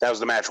 that was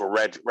the match where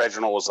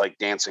Reginald was like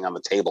dancing on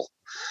the table.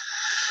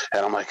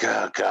 And I'm like,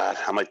 oh, God.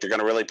 I'm like, they're going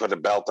to really put a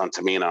belt on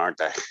Tamina, aren't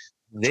they?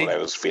 That's what I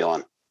was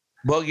feeling.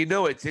 Well,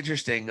 it's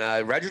interesting.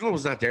 Reginald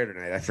was not there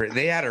tonight.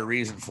 They had a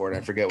reason for it.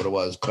 I forget what it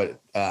was,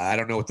 but I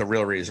don't know what the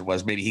real reason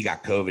was. Maybe he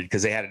got COVID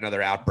because they had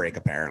another outbreak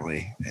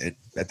apparently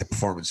at the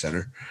Performance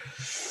Center.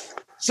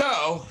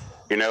 So,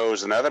 it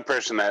was another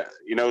person I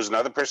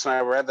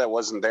read that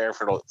wasn't there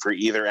for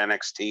either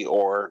NXT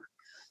or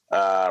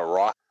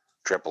Raw.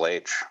 Triple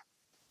H.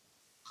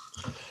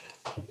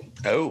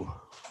 Oh.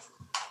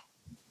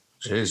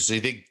 Jeez, so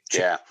you think?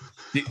 Yeah.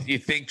 You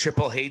think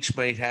Triple H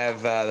might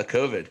have the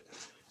COVID?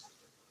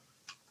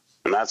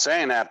 I'm not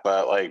saying that,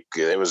 but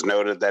it was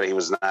noted that he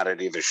was not at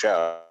either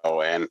show,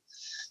 and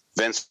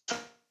Vince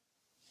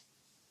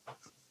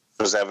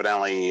was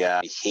evidently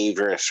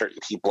behavior of certain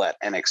people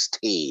at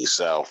NXT.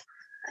 So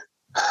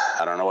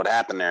I don't know what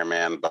happened there,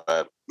 man,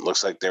 but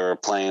looks like they were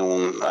playing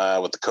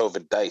with the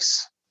COVID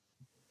dice.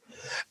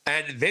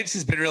 And Vince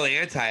has been really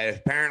anti.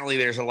 Apparently,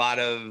 there's a lot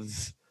of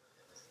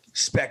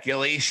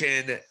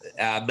speculation.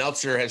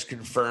 Meltzer has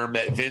confirmed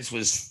that Vince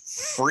was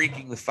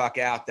freaking the fuck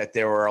out that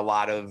there were a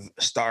lot of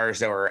stars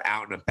that were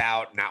out and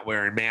about, not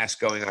wearing masks,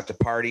 going out to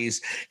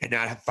parties, and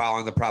not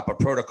following the proper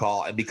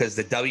protocol. And because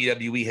the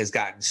WWE has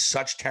gotten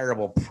such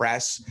terrible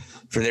press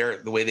for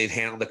the way they've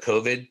handled the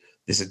COVID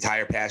this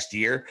entire past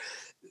year,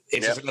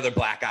 it's just another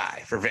black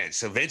eye for Vince.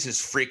 So Vince is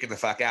freaking the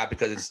fuck out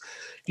because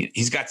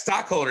he's got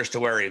stockholders to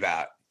worry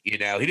about.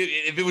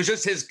 If it was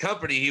just his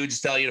company, he would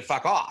just tell you to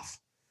fuck off.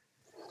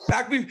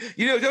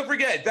 Don't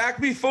forget, back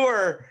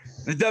before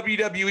the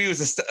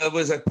WWE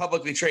was a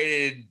publicly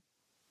traded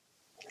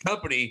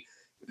company,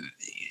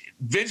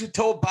 Vince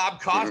told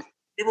Bob Costas.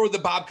 Remember with the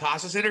Bob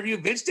Costas interview?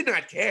 Vince did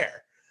not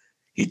care.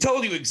 He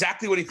told you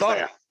exactly what he thought.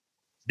 Yeah.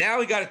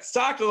 Now he got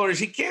stockholders.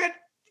 He's got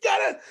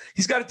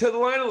to toe the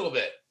line a little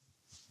bit.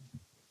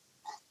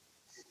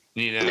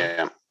 You know?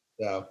 Yeah.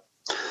 So.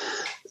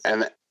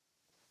 And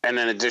in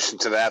addition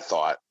to that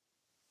thought,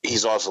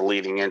 he's also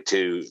leading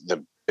into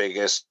the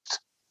biggest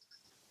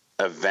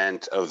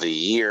event of the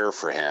year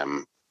for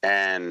him.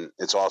 And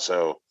it's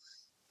also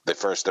the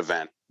first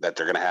event that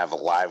they're going to have a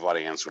live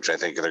audience, which I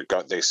think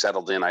they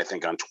settled in, I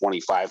think, on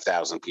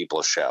 25,000 people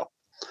a show.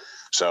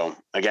 So,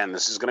 again,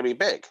 this is going to be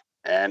big.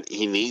 And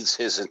he needs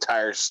his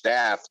entire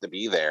staff to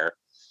be there.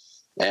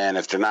 And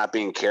if they're not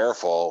being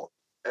careful,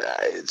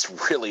 it's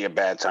really a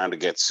bad time to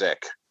get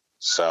sick.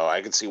 So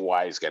I can see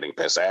why he's getting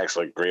pissed. I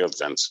actually agree with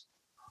Vince.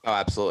 Oh,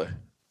 absolutely.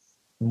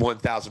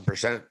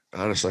 1,000%,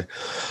 honestly.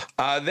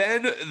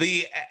 Then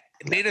the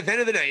main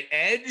event of the night,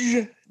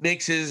 Edge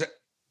makes his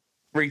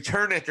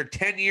return after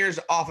 10 years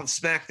off of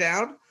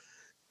Smackdown,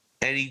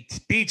 and he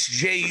beats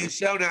Jey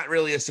Uso. Not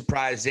really a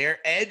surprise there.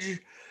 Edge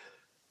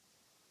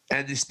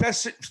and the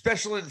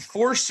special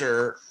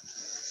enforcer,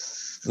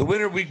 the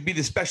winner would be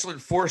the special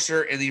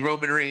enforcer in the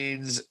Roman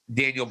Reigns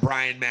Daniel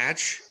Bryan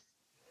match,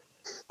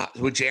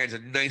 which adds a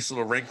nice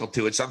little wrinkle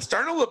to it. So I'm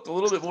starting to look a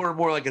little bit more and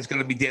more like it's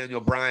going to be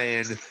Daniel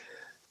Bryan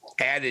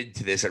added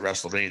to this at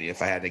WrestleMania,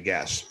 if I had to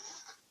guess.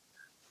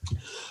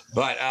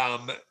 But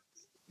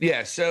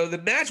yeah, so the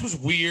match was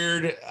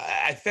weird.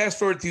 I fast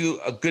forward to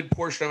a good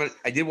portion of it.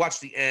 I did watch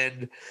the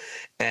end,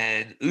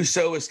 and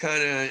Uso was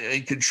kind of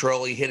in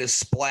control. He hit a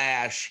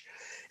splash,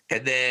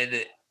 and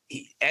then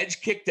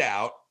Edge kicked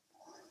out.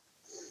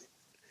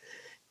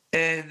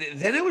 And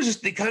then it was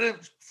just, they kind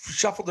of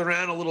shuffled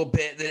around a little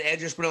bit, and then Edge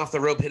just went off the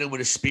rope, hit him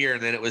with a spear,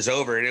 and then it was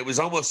over. And it was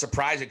almost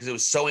surprising because it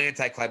was so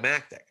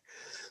anticlimactic.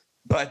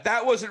 But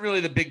that wasn't really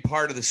the big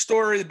part of the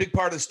story. The big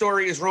part of the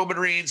story is Roman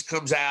Reigns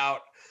comes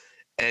out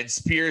and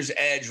spears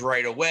Edge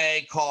right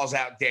away, calls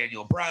out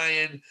Daniel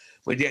Bryan.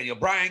 When Daniel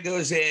Bryan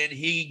goes in,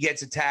 he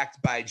gets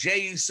attacked by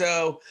Jey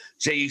Uso.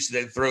 Jey Uso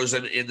then throws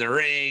him in the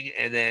ring,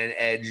 and then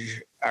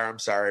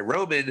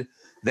Roman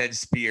then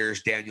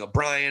spears Daniel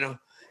Bryan,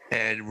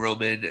 and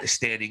Roman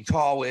standing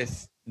tall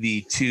with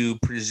the two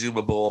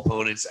presumable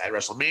opponents at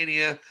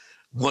WrestleMania.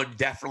 One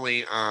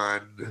definitely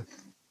on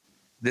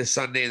this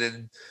Sunday, and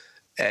then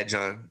Edge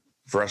on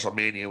for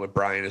WrestleMania with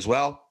Bryan as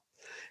well.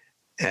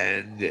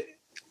 And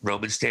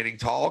Roman standing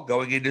tall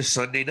going into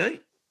Sunday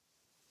night.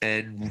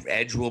 And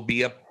Edge will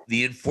be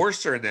the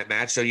enforcer in that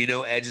match, so you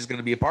know Edge is going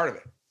to be a part of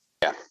it.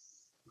 Yeah.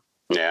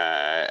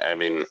 Yeah, I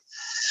mean,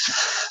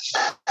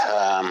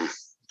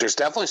 there's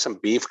definitely some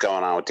beef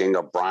going on with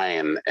Daniel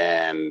Bryan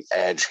and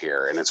Edge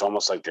here, and it's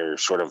almost like they're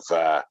sort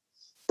of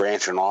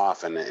branching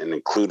off and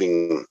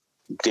including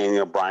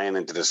Daniel Bryan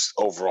into this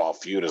overall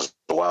feud as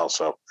well.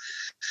 So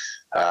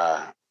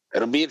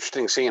it'll be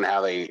interesting seeing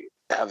how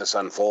this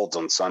unfolds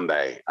on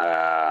Sunday.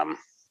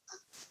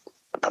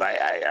 But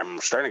I'm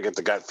starting to get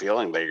the gut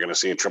feeling that you're going to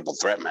see a triple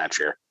threat match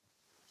here.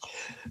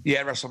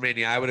 Yeah,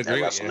 WrestleMania. I would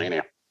agree.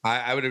 WrestleMania.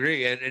 I would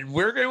agree. And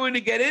we're going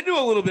to get into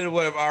a little bit of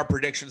our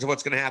predictions of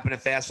what's going to happen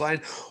at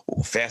Fastlane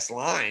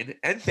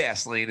and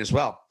Fastlane as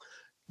well.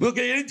 We'll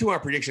get into our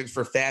predictions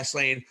for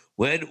Fastlane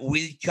when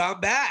we come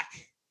back.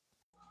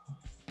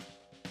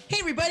 Hey,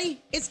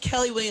 everybody. It's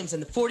Kelly Williams,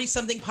 and the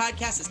 40-something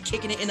podcast is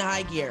kicking it into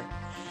high gear.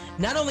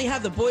 Not only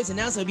have the boys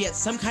announced they'll be at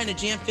Some Kind of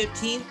Jam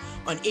 15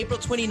 on April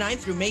 29th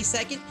through May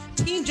 2nd,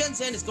 Team Gen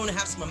Zen is going to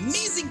have some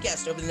amazing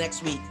guests over the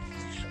next week.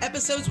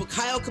 Episodes with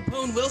Kyle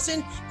Capone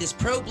Wilson, this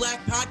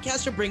pro-black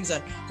podcaster brings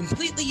a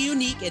completely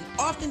unique and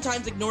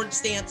oftentimes ignored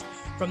stance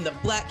from the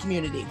black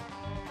community.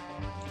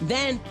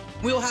 Then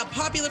we will have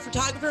popular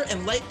photographer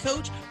and life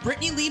coach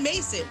Brittany Lee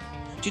Mason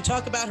to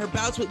talk about her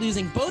bouts with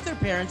losing both her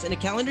parents in a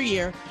calendar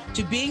year,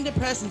 to being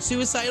depressed and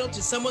suicidal,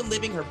 to someone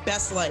living her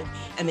best life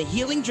and the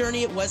healing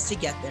journey it was to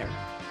get there.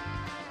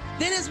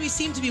 Then, as we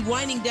seem to be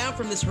winding down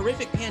from this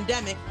horrific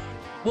pandemic,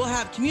 we'll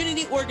have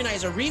community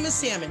organizer Rima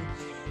Salmon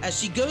as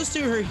she goes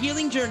through her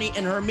healing journey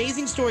and her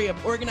amazing story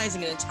of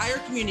organizing an entire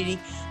community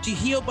to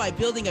heal by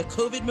building a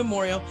COVID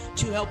memorial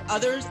to help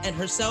others and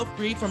herself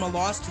grieve from a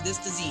loss to this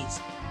disease.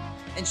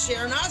 And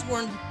Sharon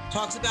Osbourne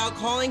talks about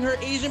calling her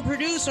Asian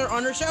producer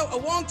on her show a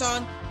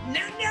wonton. No,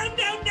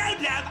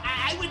 love.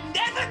 I would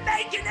never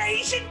make an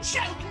Asian show.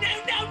 No.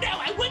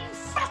 I wouldn't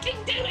fucking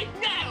do it.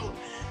 No.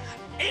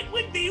 It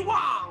would be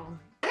wrong.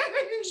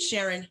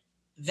 Sharon,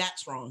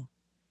 that's wrong.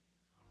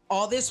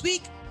 All this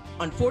week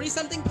on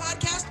 40-something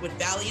podcast with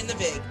Valley and the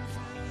Vig.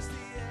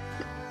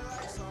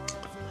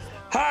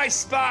 Hi,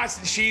 Spots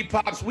and Sheep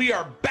Pops. We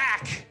are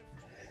back,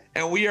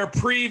 and we are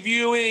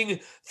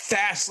previewing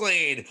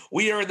Fastlane.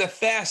 We are in the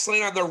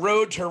Fastlane on the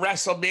road to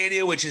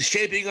WrestleMania, which is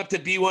shaping up to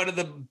be one of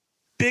the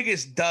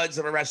biggest duds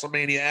of a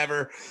WrestleMania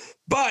ever.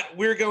 But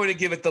we're going to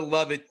give it the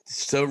love it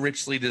so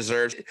richly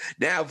deserves.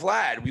 Now,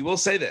 Vlad, we will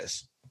say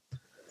this.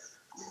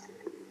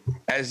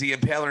 As the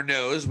Impaler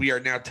knows, we are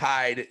now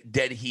tied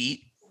dead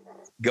heat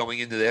going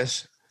into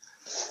this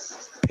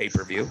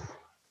pay-per-view.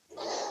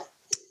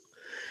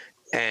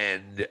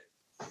 And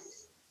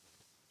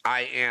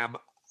I am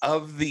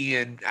of the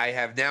end.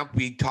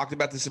 We talked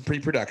about this in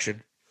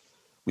pre-production.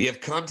 We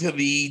have come to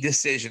the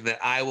decision that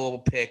I will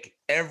pick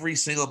every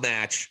single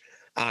match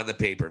on the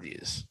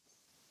pay-per-views.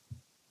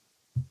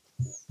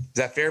 Is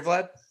that fair,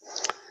 Vlad?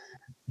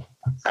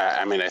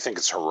 I mean, I think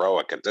it's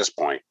heroic at this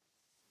point.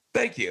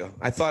 Thank you.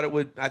 I thought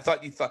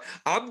you thought.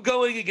 I'm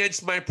going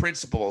against my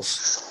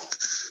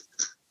principles.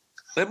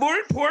 And more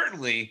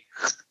importantly,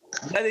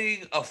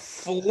 letting a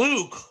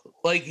fluke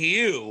like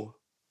you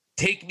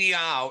take me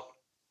out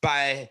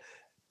by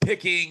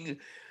picking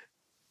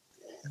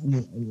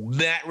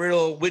Matt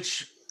Riddle.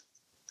 Which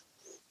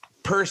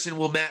person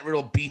will Matt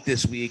Riddle beat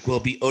this week? Will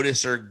it be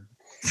Otis or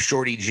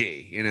Shorty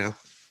G? You know?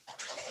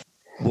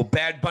 Will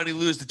Bad Bunny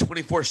lose the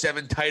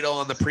 24/7 title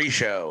on the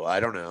pre-show? I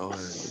don't know.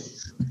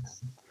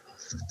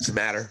 Does it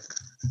matter?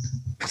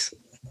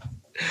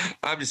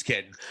 I'm just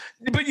kidding.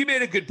 But you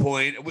made a good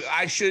point.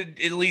 I should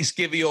at least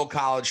give the old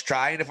college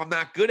try. And if I'm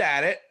not good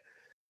at it,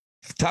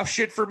 tough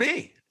shit for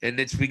me. And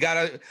we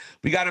gotta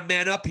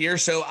man up here.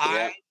 So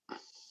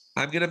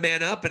I'm gonna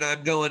man up, and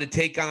I'm going to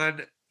take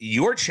on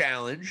your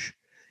challenge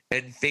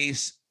and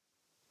face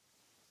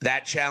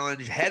that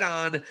challenge head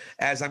on,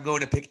 as I'm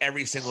going to pick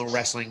every single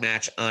wrestling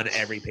match on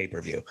every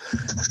pay-per-view.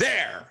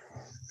 There.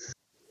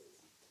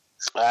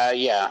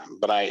 Yeah,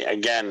 but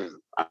you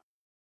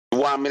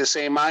want me to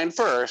say mine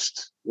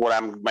first?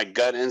 My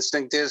gut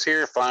instinct is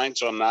here, fine.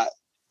 So I'm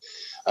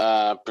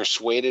not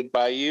persuaded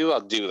by you. I'll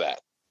do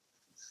that,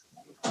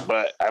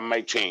 but I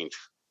might change.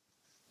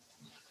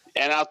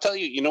 And I'll tell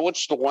you, you know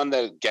what's the one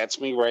that gets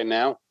me right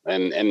now?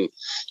 And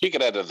you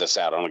can edit this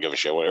out. I don't give a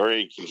shit. Or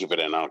you can keep it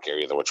in. I don't care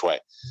either which way.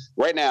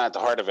 Right now, at the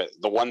heart of it,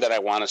 the one that I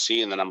want to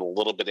see and that I'm a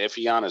little bit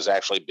iffy on is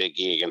actually Big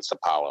E against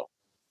Apollo.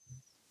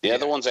 The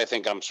other ones I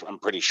think I'm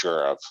pretty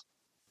sure of.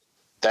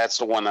 That's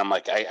the one I'm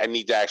like, I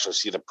need to actually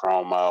see the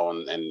promo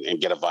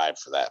and get a vibe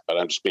for that. But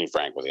I'm just being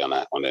frank with you on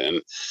that one.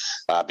 And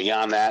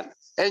beyond that,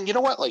 and you know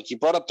what? Like, you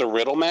brought up the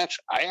Riddle match.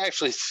 I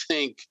actually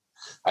think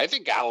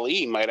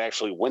Ali might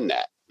actually win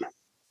that.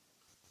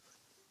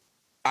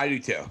 I do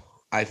too.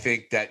 I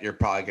think that you're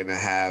probably going to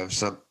have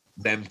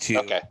them two,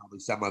 probably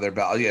some other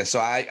belt. Yeah. So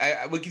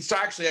we can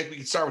start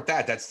with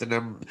that. That's the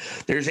number.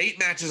 There's 8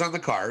 matches on the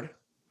card,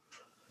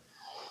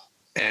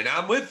 and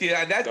I'm with you.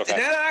 And that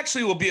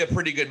actually will be a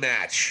pretty good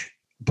match.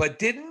 But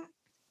didn't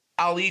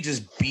Ali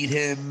just beat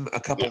him a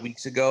couple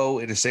weeks ago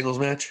in a singles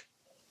match?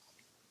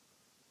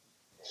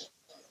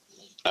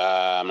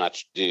 I'm not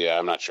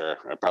sure.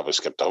 I probably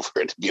skipped over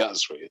it, to be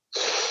honest with you.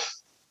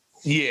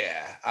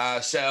 Yeah.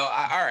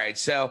 All right.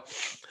 So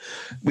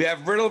we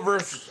have Riddle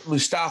versus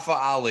Mustafa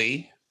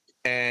Ali,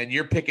 and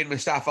you're picking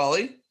Mustafa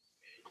Ali?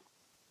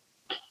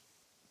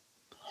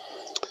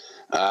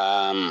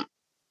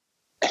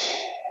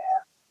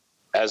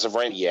 As of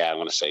right, I'm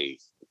going to say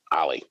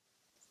Ali.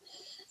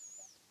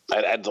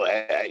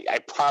 I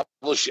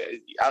probably should,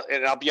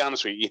 and I'll be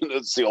honest with you.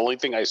 It's the only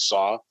thing I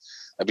saw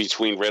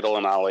between Riddle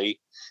and Ali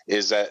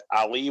is that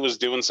Ali was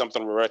doing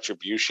something with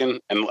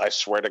Retribution, and I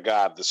swear to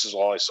God, this is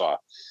all I saw.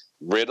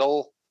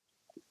 Riddle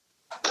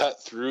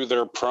cut through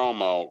their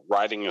promo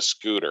riding a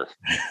scooter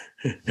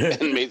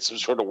and made some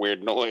sort of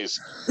weird noise,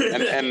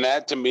 and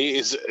that to me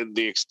is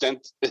the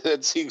extent.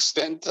 That's the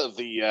extent of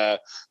the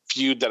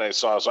feud that I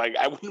saw. So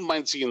I wouldn't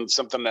mind seeing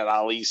something that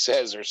Ali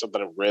says or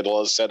something that Riddle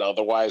has said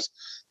otherwise.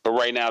 But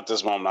right now, at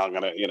this moment, I'm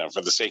gonna,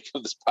 for the sake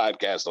of this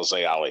podcast, I'll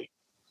say Ali.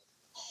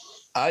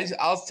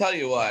 I'll tell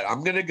you what,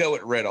 I'm gonna go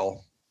with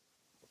Riddle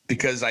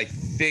because I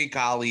think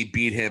Ali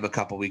beat him a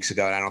couple weeks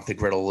ago, and I don't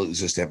think Riddle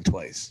loses to him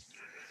twice.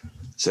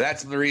 So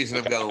that's the reason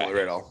I'm going with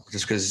Riddle,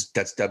 just because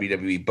that's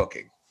WWE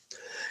booking.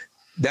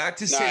 Not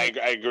to say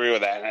I agree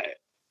with that.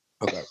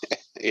 Okay.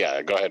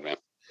 Yeah, go ahead, man.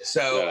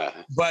 So,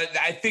 but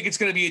I think it's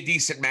going to be a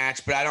decent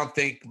match. But I don't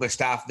think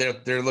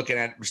Mustafa. They're looking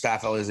at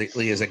Mustafa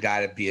Ali as a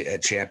guy to be a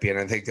champion.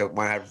 I think they want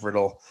to have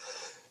Riddle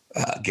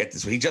get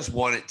this one. He just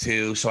won it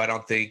too, so I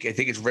think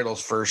it's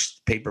Riddle's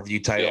first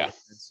pay-per-view title. Yeah.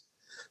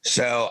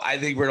 So I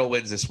think Riddle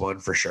wins this one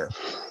for sure.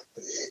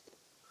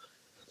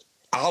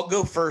 I'll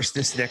go first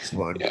this next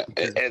one. Yeah,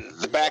 at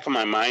the back of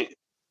my mind.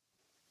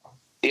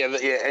 Yeah,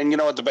 and you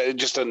know what?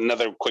 Just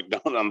another quick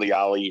note on the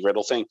Ali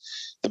Riddle thing.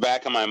 The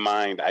back of my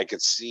mind, I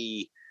could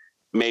see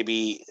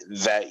maybe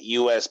that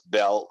U.S.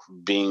 belt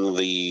being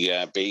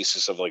the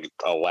basis of like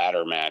a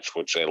ladder match,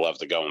 which they love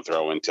to go and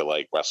throw into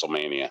like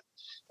WrestleMania,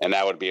 and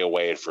that would be a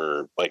way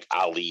for like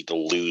Ali to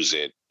lose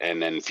it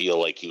and then feel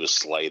like he was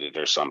slighted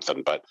or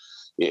something. But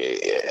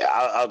yeah,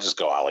 I'll just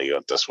go Ali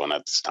at this one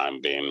at this time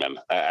being, man.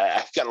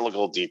 I've got to look a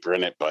little deeper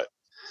in it, but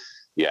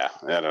yeah,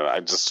 I don't know.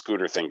 Just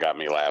scooter thing got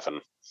me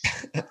laughing.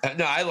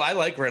 No, I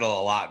like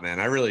Riddle a lot, man.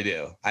 I really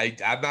do.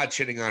 I'm not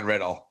shitting on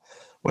Riddle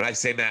when I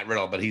say Matt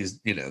Riddle, but he's,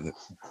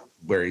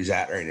 where he's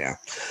at right now.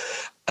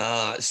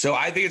 So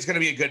I think it's going to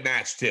be a good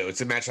match too.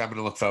 It's a match I'm going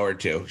to look forward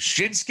to.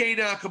 Shinsuke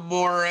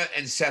Nakamura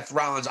and Seth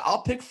Rollins.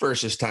 I'll pick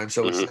first this time.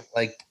 So it's not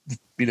like,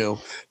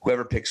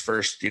 whoever picks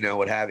first,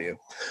 what have you.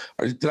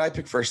 Or did I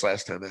pick first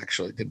last time?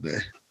 Actually,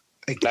 didn't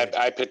I?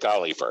 I picked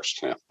Ali first.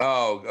 Yeah.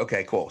 Oh,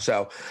 okay, cool.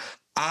 So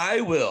I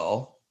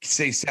will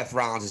say Seth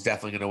Rollins is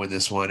definitely going to win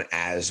this one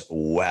as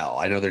well.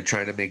 I know they're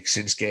trying to make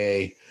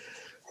Shinsuke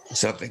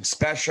something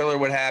special or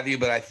what have you,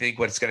 but I think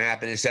what's going to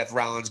happen is Seth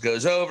Rollins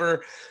goes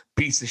over,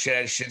 beats the shit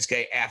out of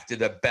Shinsuke after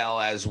the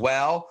bell as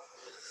well.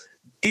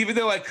 Even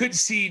though I could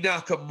see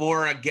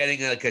Nakamura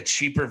getting like a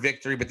cheaper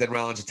victory, but then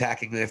Rollins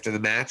attacking after the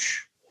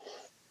match.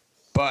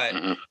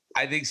 But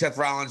I think Seth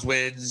Rollins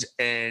wins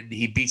and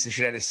he beats the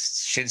shit out of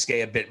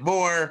Shinsuke a bit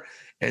more,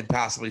 and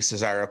possibly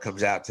Cesaro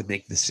comes out to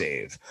make the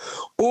save.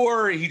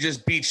 Or he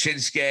just beats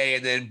Shinsuke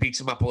and then beats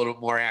him up a little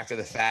bit more after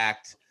the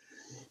fact.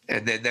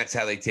 And then that's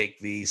how they take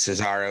the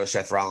Cesaro,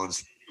 Seth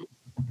Rollins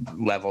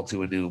level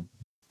to a new.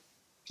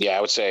 Yeah,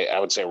 I would say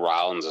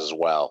Rollins as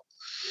well.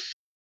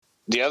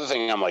 The other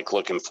thing I'm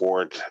looking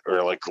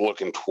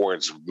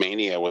towards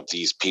Mania with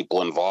these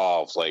people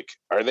involved,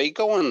 are they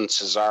going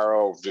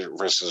Cesaro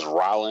versus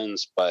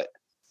Rollins,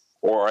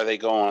 or are they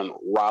going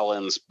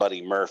Rollins,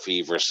 Buddy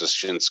Murphy versus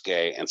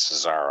Shinsuke and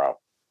Cesaro?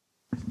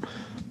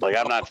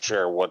 I'm not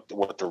sure what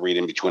they're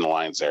reading between the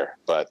lines there,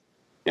 but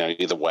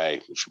either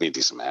way, it should be a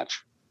decent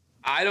match.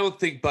 I don't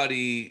think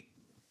Buddy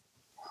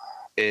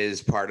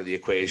is part of the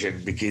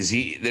equation because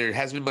there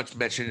hasn't been much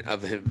mention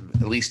of him.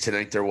 At least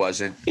tonight there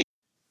wasn't.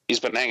 He's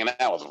been hanging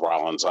out with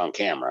Rollins on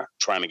camera,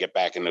 trying to get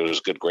back into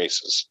his good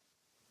graces.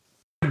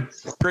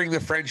 Bring the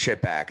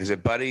friendship back. Is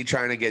it Buddy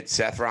trying to get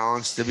Seth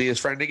Rollins to be his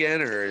friend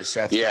again, or is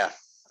Seth? Yeah,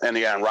 and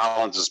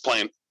Rollins is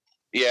playing.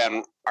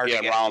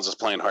 Rollins is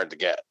playing hard to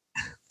get.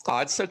 Oh,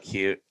 it's so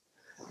cute.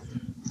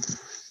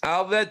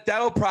 Oh,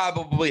 that'll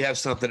probably have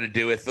something to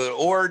do with it.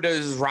 Or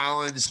does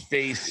Rollins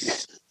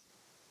face?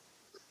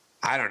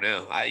 I don't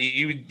know.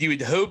 You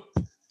would hope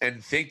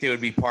and think they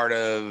would be part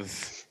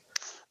of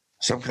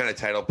some kind of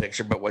title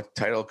picture, but what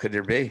title could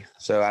there be?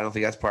 So I don't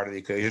think that's part of the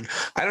equation.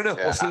 I don't know.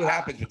 Yeah, we'll see what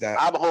happens with that.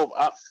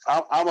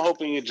 I'm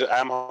hoping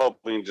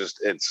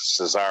it's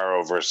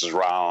Cesaro versus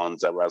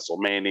Rollins at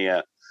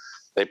WrestleMania.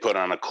 They put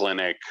on a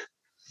clinic.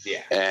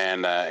 Yeah.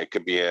 And it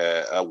could be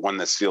a one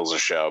that steals a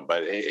show.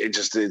 But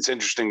it's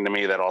interesting to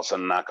me that also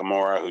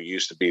Nakamura, who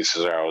used to be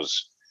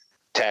Cesaro's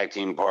tag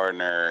team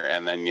partner,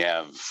 and then you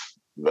have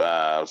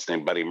what's his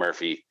name, Buddy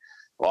Murphy,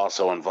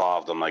 also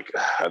involved. I'm like,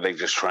 are they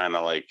just trying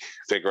to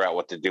figure out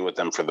what to do with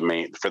them for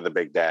the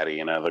big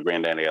daddy, the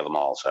granddaddy of them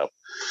all? So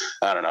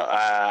I don't know.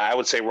 I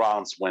would say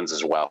Rollins wins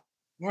as well.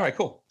 All right,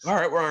 cool. All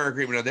right, we're on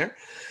agreement on there.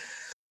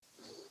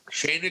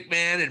 Shane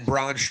McMahon and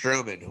Braun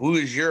Strowman. Who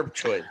is your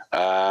choice?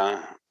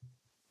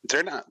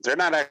 They're not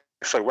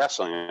actually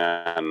wrestling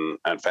on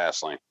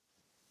Fastlane.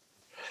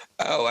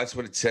 Oh, that's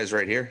what it says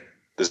right here.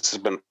 This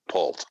has been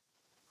pulled.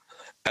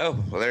 Oh,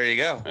 well, there you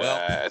go.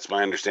 Well, it's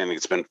my understanding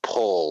it's been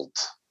pulled.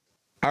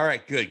 All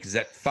right, good, because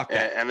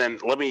And then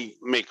let me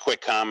make a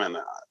quick comment.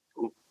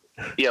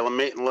 Yeah,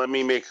 let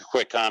me make a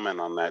quick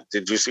comment on that.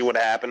 Did you see what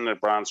happened to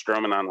Braun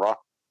Strowman on Raw?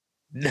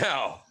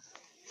 No.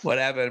 What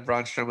happened to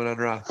Braun Strowman on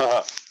Raw?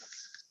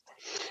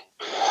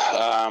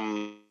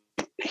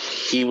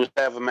 He was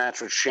have a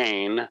match with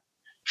Shane.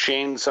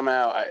 Shane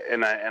somehow,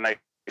 and I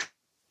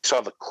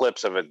saw the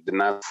clips of it,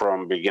 not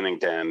from beginning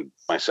to end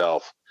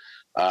myself.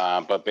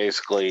 But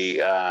basically,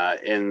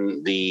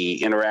 in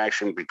the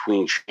interaction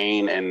between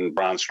Shane and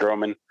Braun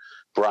Strowman,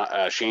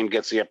 Shane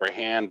gets the upper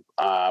hand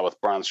with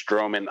Braun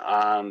Strowman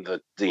on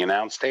the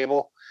announce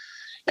table.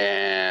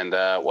 And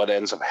what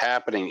ends up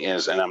happening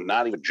is, and I'm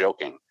not even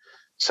joking,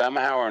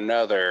 somehow or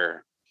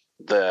another,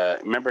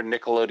 remember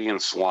Nickelodeon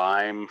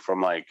slime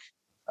from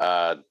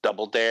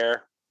Double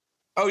Dare?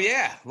 Oh,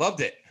 yeah.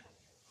 Loved it.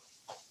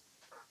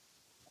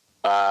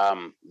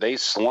 They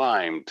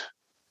slimed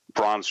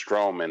Braun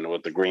Strowman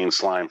with the green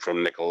slime from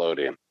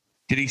Nickelodeon.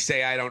 Did he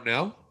say, I don't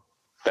know?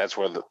 That's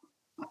where no.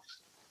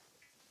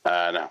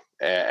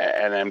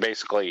 And then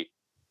basically,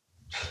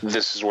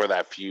 this is where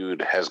that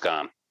feud has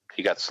gone.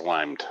 He got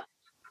slimed.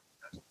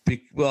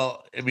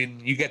 Well, I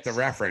mean, you get the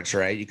reference,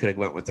 right? You could have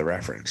went with the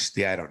reference.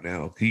 The I don't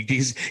know.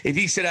 If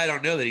he said I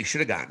don't know, that he should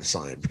have gotten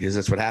slimed, because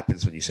that's what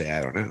happens when you say I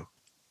don't know.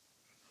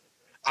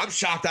 I'm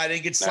shocked I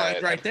didn't get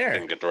slimed right there.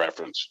 Didn't get the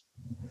reference.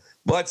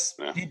 Well,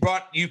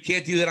 you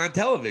can't do that on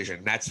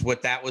television. That's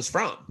what that was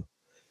from.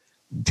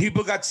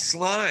 People got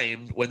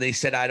slimed when they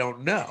said I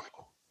don't know.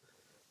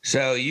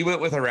 So you went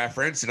with a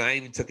reference, and I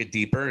even took it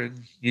deeper,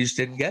 and you just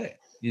didn't get it.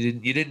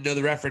 You didn't know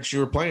the reference you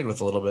were playing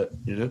with a little bit,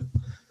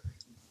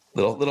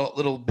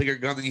 Little bigger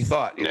gun than you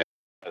thought. Yeah.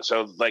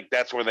 So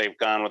that's where they've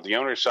gone with the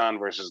owner's son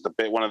versus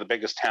one of the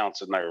biggest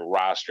talents in their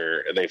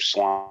roster. They've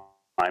slimed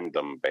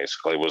them,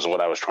 basically, was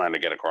what I was trying to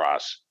get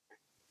across.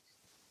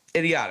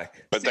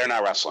 Idiotic. But they're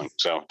not wrestling,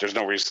 so there's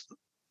no reason.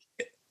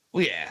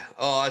 Yeah.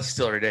 Oh, it's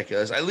still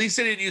ridiculous. At least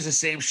they didn't use the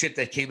same shit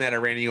that came out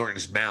of Randy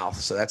Orton's mouth,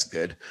 so that's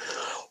good.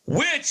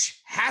 Which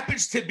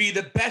happens to be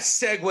the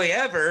best segue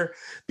ever,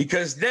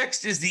 because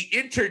next is the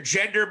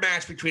intergender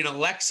match between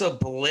Alexa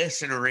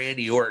Bliss and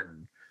Randy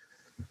Orton.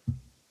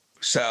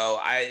 So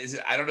I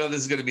don't know if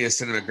this is going to be a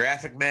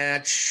cinematographic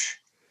match.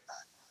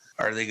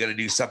 Are they going to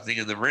do something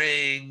in the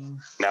ring?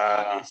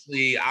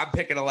 Obviously, I'm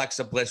picking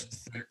Alexa Bliss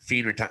with the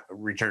Fiend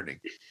returning.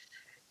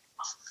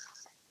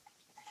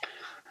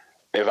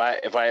 If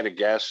I had to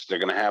guess, they're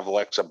going to have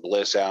Alexa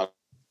Bliss out.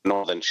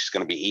 No, then she's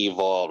going to be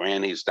evil.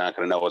 Randy's not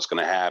going to know what's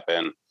going to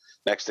happen.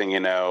 Next thing you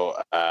know,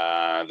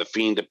 the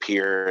Fiend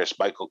appears.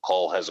 Michael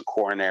Cole has a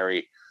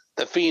coronary.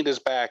 The Fiend is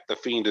back. The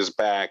Fiend is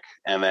back.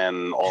 And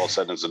then all of a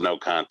sudden it's a no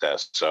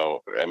contest.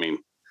 So, I mean,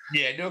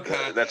 Yeah, no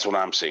contest. That's what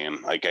I'm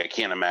seeing. Like, I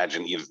can't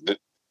imagine either.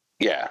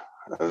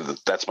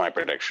 That's my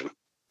prediction.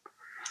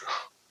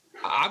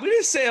 I'm going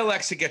to say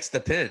Alexa gets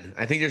the pin.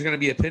 I think there's going to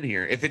be a pin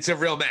here. If it's a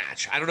real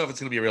match. I don't know if it's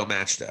going to be a real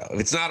match, though. If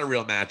it's not a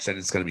real match, then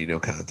it's going to be no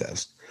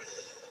contest.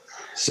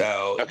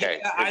 So,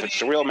 okay. If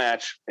it's a real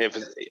match,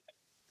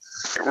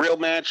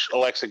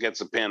 Alexa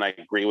gets a pin. I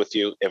agree with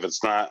you. If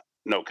it's not,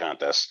 no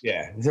contest.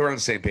 Yeah, we're on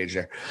the same page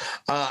there.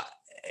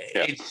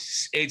 Yeah.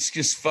 It's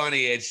just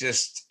funny. It's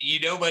just,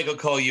 Michael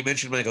Cole. You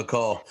mentioned Michael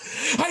Cole.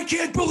 I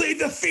can't believe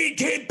the Fiend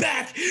came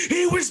back.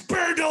 He was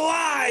burned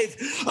alive.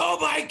 Oh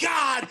my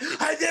God.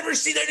 I've never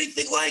seen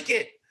anything like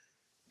it.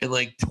 And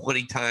like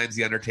 20 times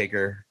the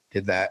Undertaker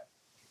did that.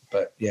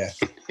 But yeah.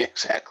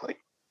 Exactly.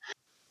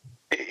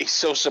 He's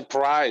so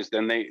surprised.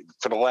 And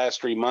for the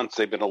last 3 months,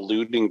 they've been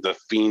alluding the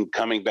Fiend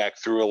coming back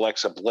through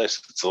Alexa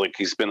Bliss. It's like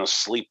he's been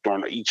asleep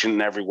during each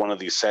and every one of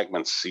these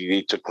segments.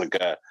 He took like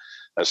a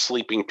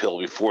sleeping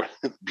pill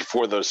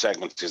before those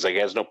segments. He's like, he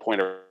has no point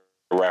of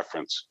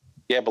reference.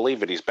 Yeah,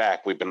 believe it. He's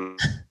back. We've been.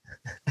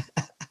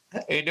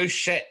 Hey, no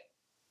shit.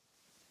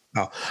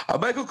 Oh,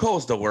 Michael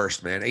Cole's the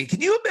worst, man. Hey,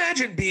 can you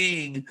imagine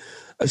being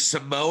a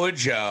Samoa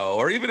Joe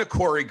or even a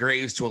Corey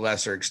Graves to a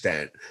lesser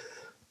extent,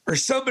 or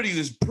somebody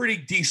who's pretty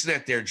decent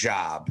at their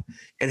job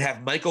and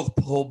have Michael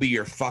Cole be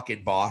your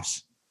fucking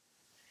boss?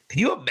 Can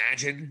you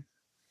imagine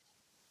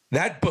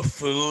that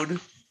buffoon?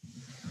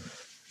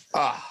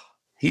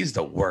 He's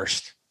the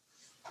worst.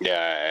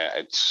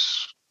 Yeah,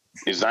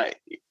 he's not.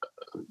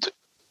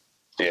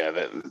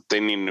 Yeah,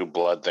 they need new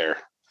blood there.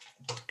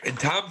 And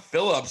Tom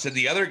Phillips and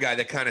the other guy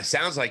that kind of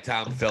sounds like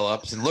Tom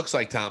Phillips and looks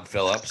like Tom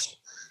Phillips,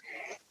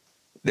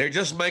 they're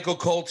just Michael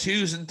Cole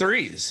 2s and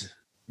 3s.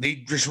 They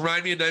just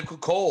remind me of Michael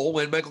Cole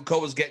when Michael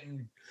Cole was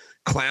getting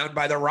clowned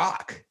by The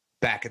Rock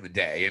back in the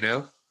day.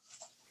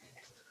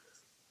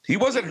 He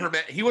wasn't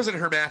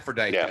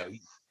hermaphrodite. Yeah. Though.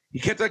 He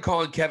kept on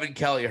calling Kevin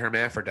Kelly a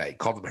hermaphrodite.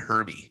 Called him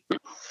Hermie.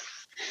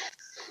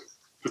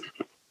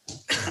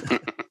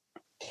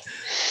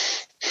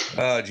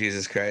 Oh,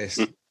 Jesus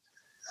Christ.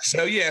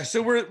 So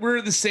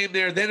we're the same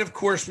there. Then, of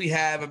course, we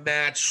have a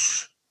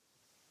match.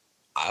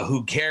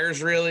 Who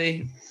cares,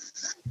 really?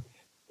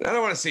 I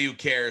don't want to say who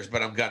cares,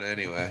 but I'm gonna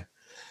anyway.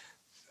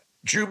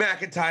 Drew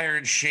McIntyre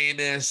and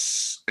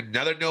Sheamus,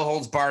 another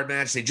no-holds-barred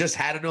match. They just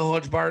had a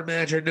no-holds-barred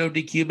match or no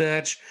DQ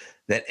match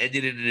that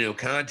ended in a no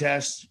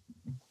contest.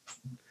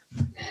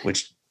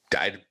 Which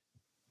died,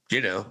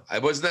 I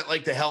wasn't that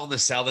like the Hell in the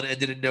Cell that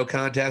ended in no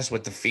contest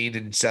with the Fiend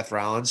and Seth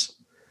Rollins.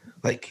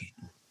 Like,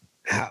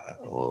 how?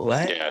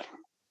 What? Yeah.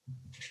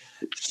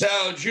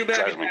 So Drew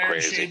McIntyre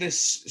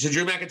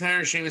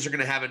and Sheamus are going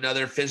to have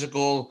another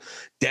physical,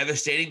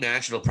 devastating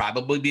match. It'll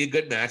probably be a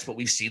good match, but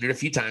we've seen it a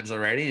few times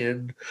already,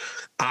 and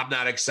I'm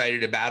not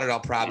excited about it. I'll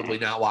probably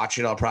not watch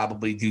it. I'll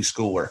probably do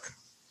schoolwork.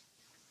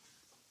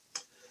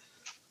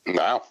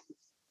 Wow.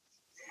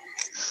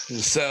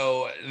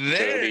 So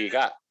there. Who do you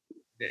got?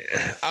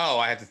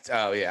 I have to.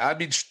 Oh yeah, I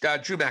mean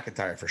Drew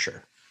McIntyre for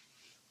sure.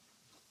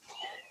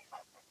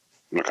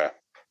 Okay.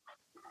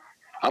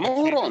 I'm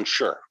a little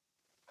unsure.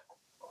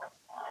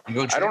 I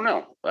don't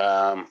know.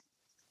 Hold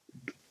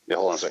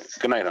on a second.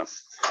 Good night, hon.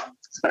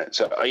 All right.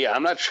 So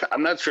I'm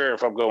not sure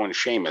if I'm going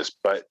Sheamus,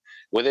 but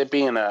with it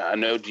being a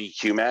no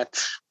DQ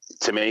match,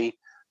 to me,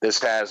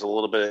 this has a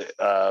little bit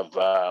of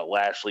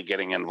Lashley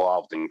getting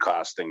involved and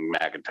costing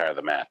McIntyre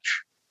the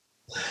match.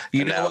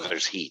 Now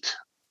there's heat.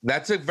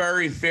 That's a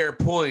very fair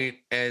point,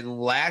 and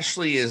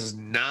Lashley is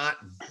not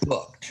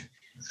booked.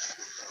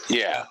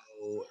 Yeah,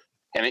 so,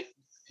 and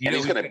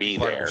he's going to be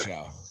there.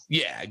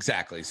 Yeah,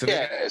 exactly. So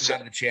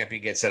the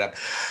champion gets set up.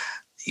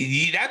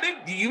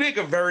 You make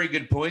a very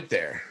good point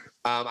there.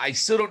 I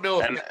still don't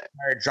know if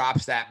McIntyre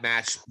drops that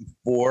match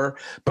before,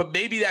 but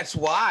maybe that's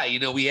why.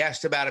 We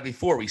asked about it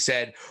before. We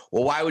said,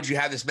 well, why would you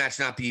have this match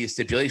not be a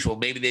stipulation? Well,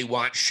 maybe they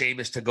want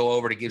Sheamus to go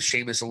over to give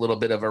Sheamus a little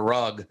bit of a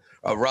rub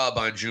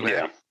on Drew.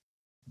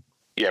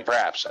 Yeah,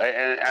 perhaps.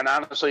 And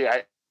honestly,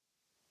 I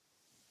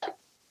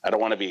don't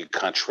want to be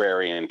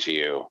contrarian to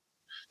you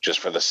just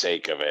for the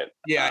sake of it.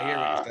 Yeah, I hear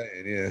what you're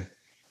saying. Yeah.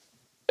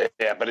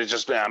 Yeah, but it's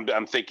just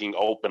I'm thinking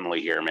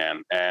openly here,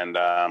 man, and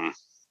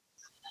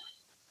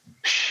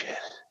shit.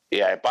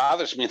 Yeah, it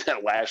bothers me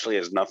that Lashley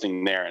has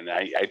nothing there, and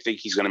I think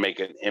he's going to make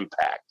an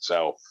impact.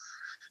 So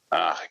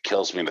it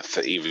kills me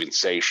to even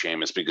say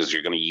Sheamus because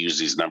you're going to use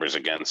these numbers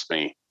against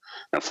me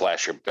and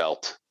flash your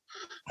belt.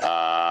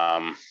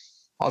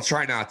 I'll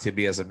try not to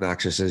be as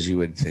obnoxious as you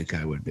would think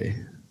I would be.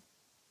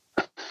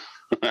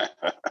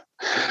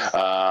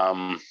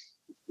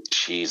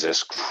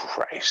 Jesus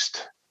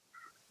Christ.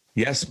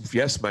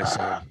 Yes, my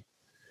son.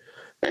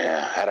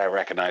 Yeah, how'd I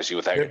recognize you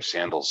without your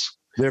sandals?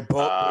 They're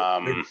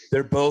both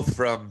they're both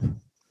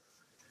from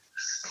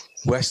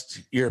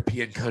West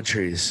European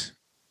countries.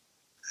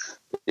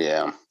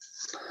 Yeah.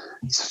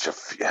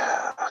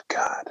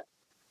 God.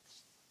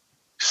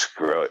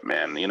 Screw it,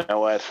 man. You know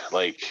what?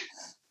 Like,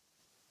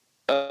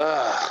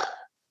 the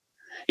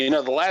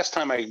last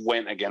time I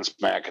went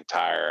against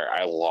McIntyre,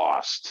 I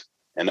lost.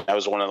 And that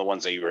was one of the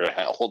ones that you were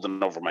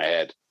holding over my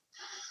head.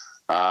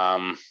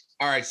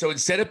 All right, so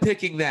instead of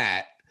picking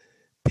that,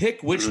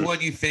 Pick which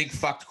one you think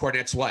fucked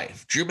Cornette's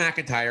wife, Drew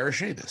McIntyre or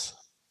Sheamus.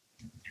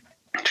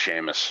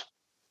 Sheamus.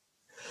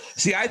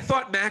 See, I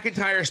thought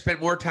McIntyre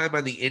spent more time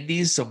on the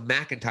indies, so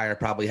McIntyre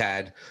probably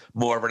had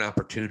more of an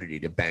opportunity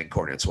to bang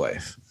Cornette's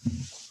wife.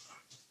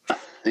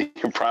 He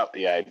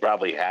probably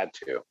had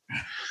to.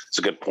 It's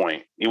a good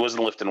point. He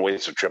wasn't lifting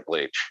weights with Triple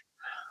H.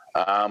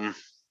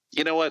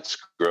 You know what?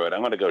 Screw it.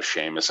 I'm going to go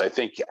Sheamus. I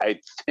think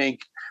with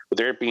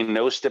there being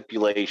no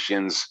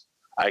stipulations,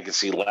 I can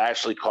see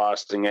Lashley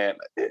costing it.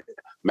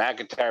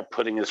 McIntyre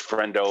putting his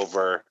friend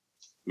over.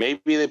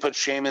 Maybe they put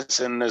Sheamus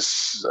in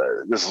this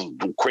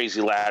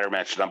crazy ladder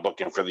match that I'm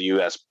booking for the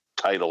U.S.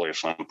 title or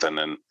something,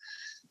 and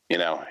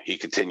he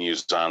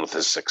continues on with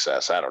his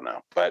success. I don't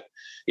know, but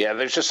yeah,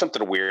 there's just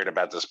something weird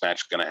about this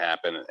match going to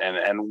happen.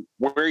 And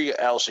where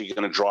else are you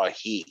going to draw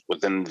heat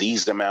within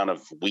these amount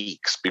of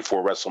weeks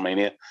before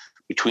WrestleMania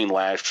between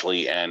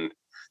Lashley and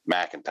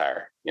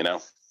McIntyre?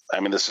 I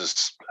mean, this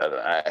is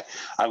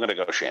I'm going to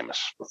go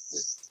Sheamus.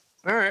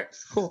 All right,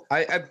 cool.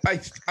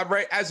 I'm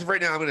right as of right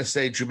now. I'm going to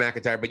say Drew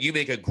McIntyre, but you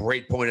make a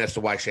great point as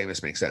to why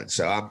Sheamus makes sense.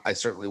 So I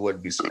certainly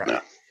wouldn't be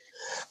surprised.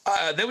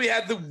 Then we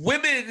have the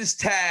women's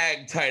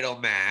tag title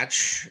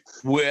match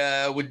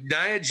with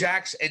Nia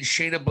Jax and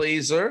Shayna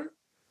Baszler.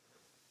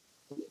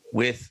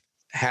 With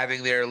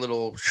having their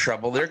little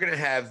trouble, they're going to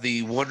have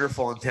the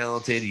wonderful and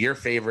talented, your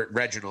favorite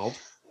Reginald,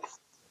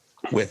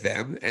 with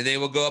them, and they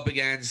will go up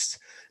against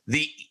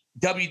the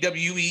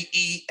WWE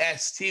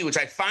EST, which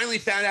I finally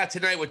found out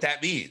tonight what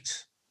that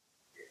means.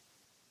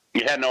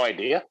 You had no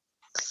idea?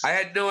 I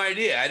had no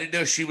idea. I didn't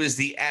know she was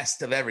the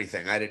est of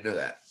everything. I didn't know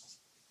that.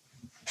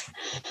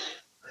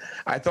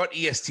 I thought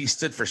EST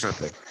stood for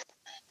something.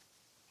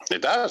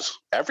 It does.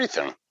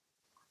 Everything.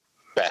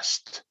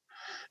 Best,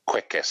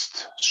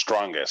 quickest,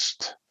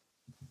 strongest,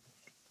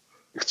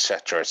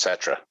 etc.,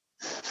 etc.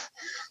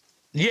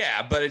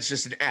 Yeah, but it's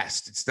just an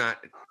est. It's not.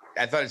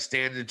 I thought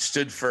it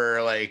stood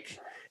for like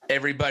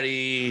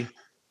everybody.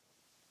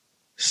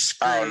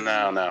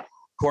 Oh no!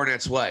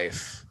 Cornette's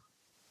wife.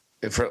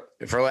 If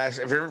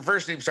her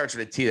first name starts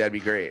with a T, that'd be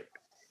great.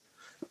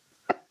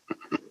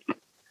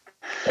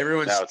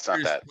 Everyone's no, it's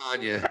not that.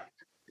 Tanya.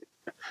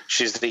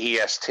 She's the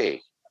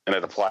EST, and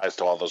it applies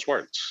to all those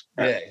words.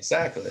 Yeah,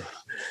 exactly.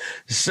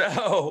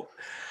 So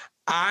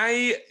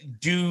I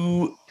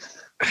do.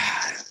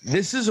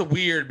 This is a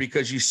weird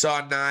because you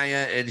saw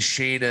Nia and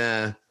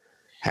Shayna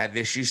have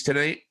issues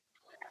tonight,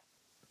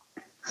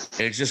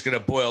 and it's just going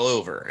to boil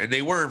over. And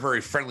they weren't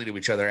very friendly to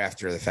each other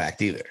after the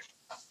fact either.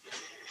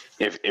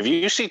 If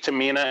you see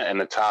Tamina and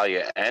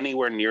Natalya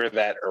anywhere near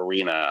that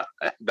arena,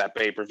 that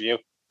pay-per-view,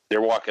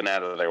 they're walking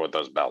out of there with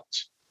those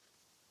belts.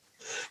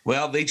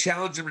 Well, they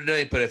challenged them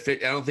tonight, but I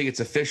don't think it's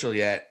official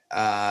yet.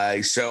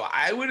 So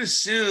I would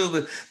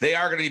assume they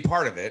are going to be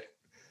part of it.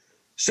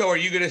 So are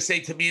you going to say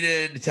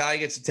Tamina and Natalya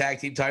gets the tag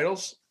team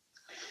titles?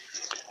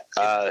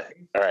 All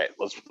right,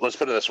 let's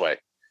put it this way.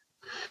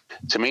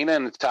 Tamina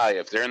and Natalya,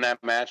 if they're in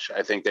that match,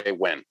 I think they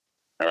win.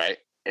 All right.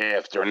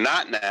 If they're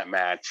not in that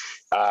match,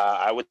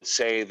 I would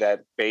say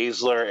that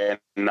Baszler and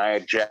Nia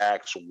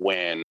Jax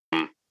win.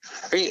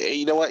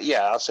 You know what?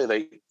 Yeah, I'll say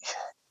they're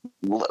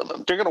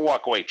going to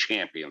walk away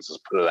champions.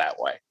 Let's put it that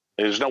way.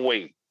 There's no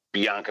way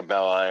Bianca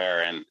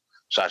Belair and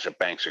Sasha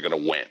Banks are going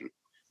to win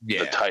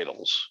the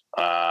titles.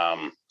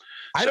 I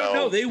don't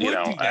know. They would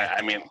do that.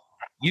 I mean,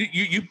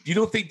 you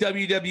don't think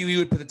WWE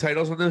would put the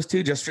titles on those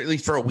two just for, at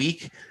least for a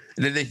week,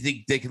 and then they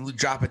think they can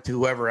drop it to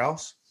whoever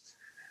else?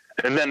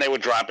 And then they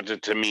would drop it to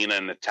Tamina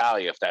and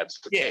Natalya if that's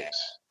the case.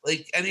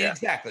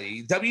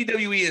 Exactly.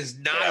 WWE is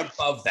not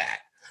above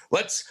that.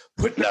 Let's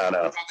put that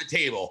on the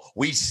table.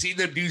 We've seen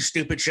them do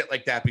stupid shit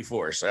like that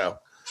before. So,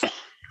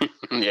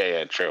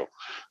 true.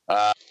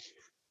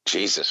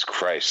 Jesus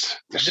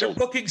Christ, they're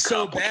booking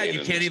so bad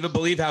you can't even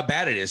believe how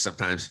bad it is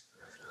sometimes.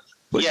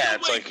 But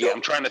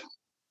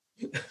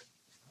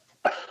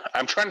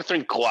I'm trying to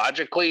think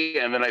logically,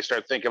 and then I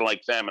start thinking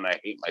like them, and I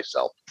hate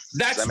myself.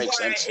 Does that make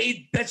sense?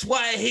 That's why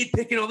I hate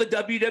picking all the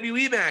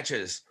WWE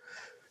matches,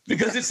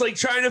 because it's like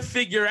trying to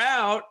figure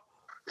out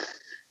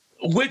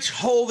which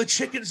hole the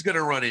chicken's going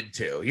to run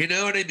into. You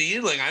know what I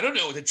mean? Like, I don't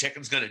know what the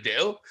chicken's going to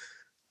do.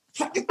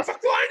 Fuck do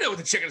I know what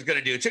the chicken's going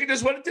to do? Chicken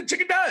does what the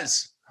chicken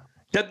does.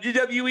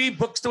 WWE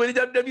books the way the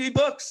WWE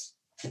books.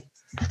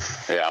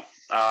 Yeah.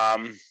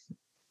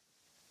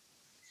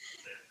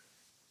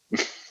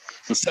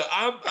 So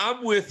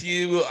I'm with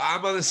you.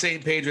 I'm on the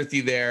same page with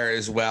you there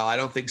as well. I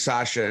don't think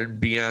Sasha and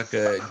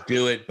Bianca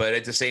do it, but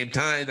at the same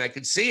time, I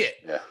can see it.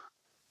 Yeah.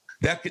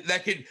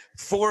 That could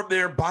form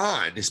their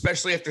bond,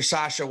 especially after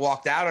Sasha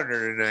walked out on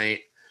her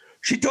tonight.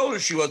 She told her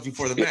she was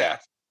before the match.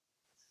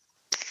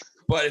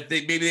 But if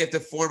maybe they have to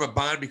form a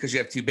bond because you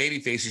have two baby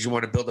faces, you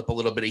want to build up a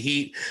little bit of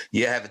heat.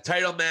 You have a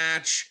title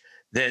match,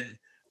 then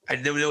I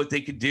never know what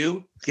they could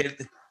do.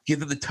 Give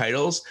them the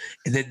titles,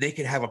 and then they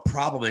could have a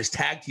problem as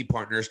tag team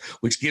partners,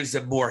 which gives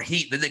them more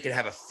heat. Then they could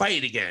have a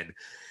fight again.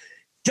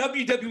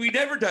 WWE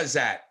never does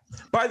that.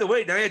 By the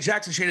way, Nia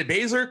Jax and Shayna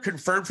Baszler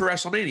confirmed for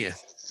WrestleMania.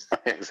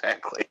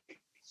 Exactly.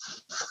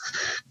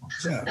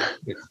 So,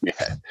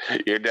 yeah,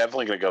 you're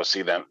definitely going to go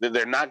see them.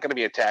 They're not going to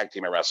be a tag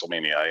team at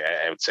WrestleMania.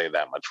 I would say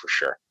that much for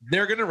sure.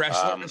 They're going to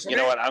wrestle. You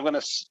know what? I'm going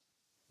to.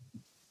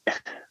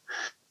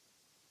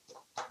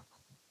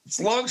 It's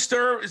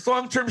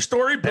long-term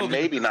story building. And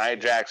maybe Nia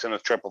Jax in a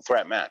triple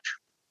threat match.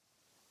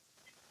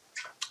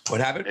 What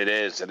happened? It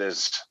is.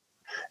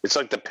 It's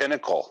like the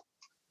pinnacle.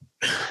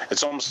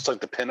 It's almost like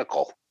the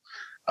pinnacle.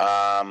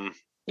 I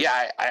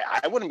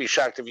wouldn't be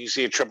shocked if you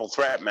see a triple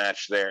threat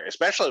match there,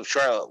 especially if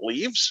Charlotte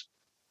leaves.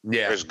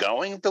 Yeah. Or is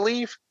going to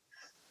leave.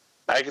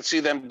 I could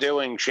see them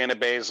doing Shayna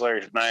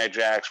Baszler, Nia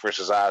Jax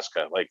versus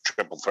Asuka, like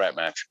triple threat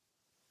match.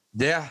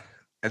 Yeah.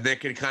 And they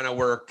can kind of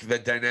work the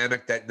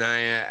dynamic that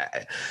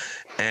Nia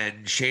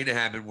and Shayna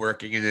have been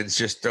working, and it's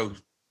just throw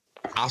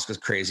Asuka's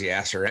crazy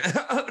ass around.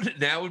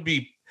 That would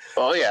be.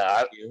 Oh,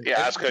 yeah.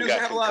 Yeah, Asuka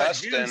got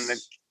concussed.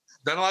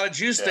 Not a lot of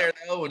juice there,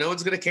 though. No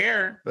one's going to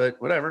care,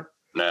 but whatever.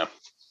 No.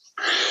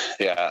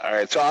 Yeah. All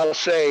right. So I'll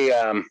say,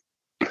 I'm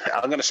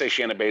going to say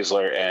Shayna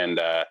Baszler and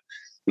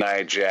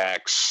Nia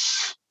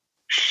Jax.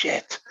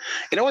 Shit.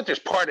 You know what? This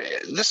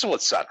is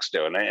what sucks,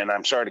 dude. And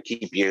I'm sorry to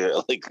keep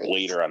you like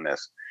later on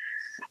this.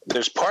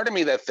 There's part of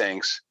me that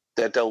thinks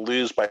that they'll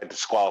lose by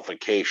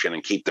disqualification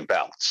and keep the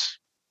belts.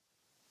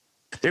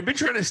 They've been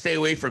trying to stay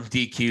away from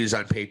DQs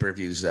on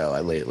pay-per-views, though,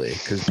 lately,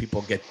 because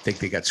people think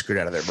they got screwed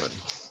out of their money.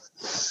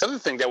 The other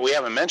thing that we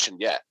haven't mentioned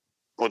yet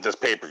with this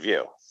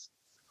pay-per-view.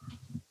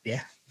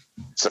 Yeah.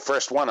 It's the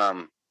first one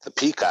on the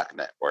Peacock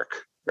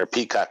network, or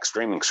Peacock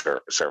streaming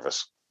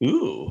service.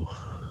 Ooh.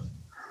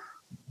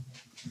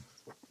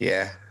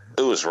 Yeah.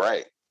 It was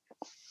right.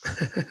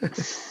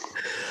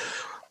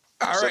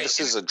 All right. This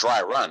is a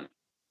dry run.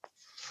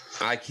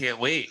 I can't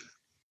wait.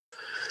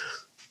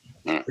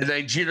 The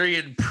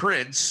Nigerian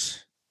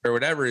prince, or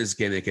whatever his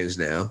gimmick is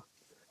now,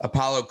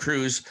 Apollo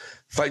Crews,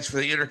 fights for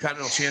the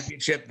Intercontinental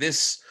Championship. I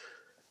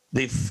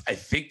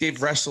think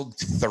they've wrestled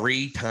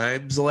 3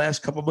 times the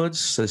last couple months,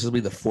 so this will be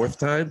the 4th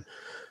time.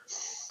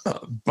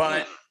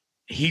 But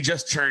he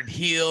just turned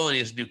heel, and he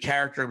has a new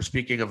character. I'm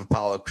speaking of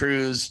Apollo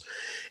Crews,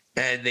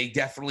 and they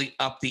definitely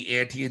upped the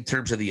ante in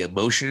terms of the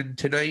emotion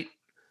tonight.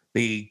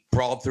 They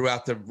brawled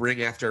throughout the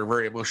ring after a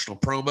very emotional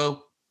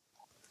promo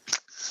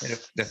and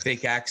the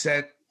fake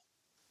accent.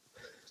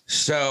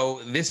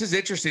 So this is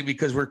interesting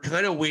because we're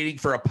kind of waiting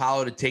for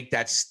Apollo to take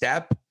that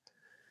step.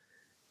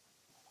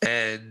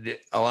 And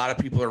a lot of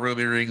people are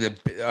rumoring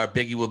that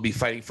Biggie will be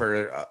fighting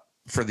for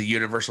the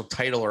Universal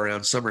title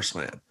around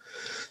SummerSlam.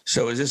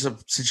 So is this a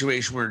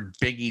situation where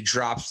Biggie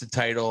drops the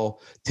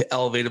title to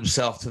elevate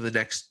himself to the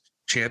next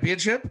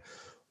championship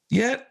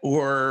yet?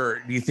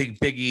 Or do you think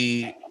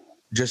Biggie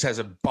just has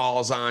a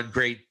balls-on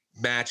great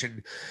match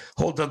and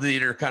holds on to the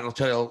Intercontinental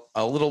title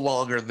a little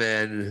longer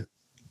than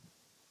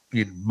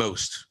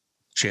most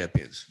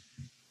champions?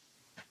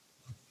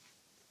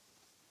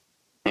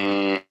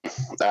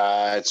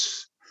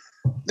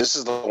 This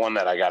is the one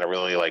that I got to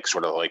really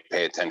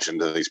pay attention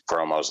to these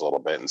promos a little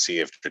bit and see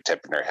if they're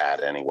tipping their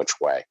hat any which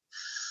way.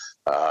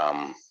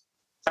 I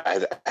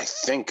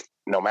think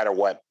no matter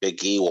what,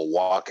 Big E will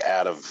walk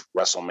out of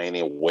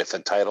WrestleMania with a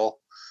title.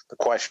 The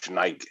question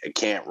I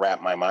can't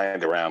wrap my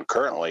mind around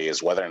currently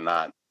is whether or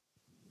not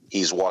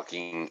he's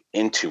walking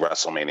into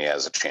WrestleMania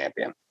as a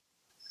champion.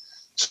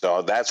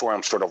 So that's where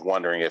I'm sort of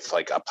wondering if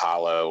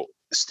Apollo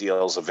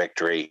steals a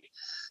victory,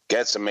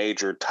 gets a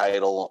major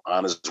title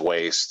on his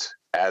waist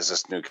as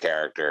this new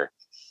character,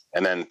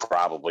 and then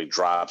probably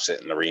drops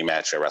it in the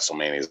rematch at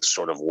WrestleMania is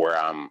sort of where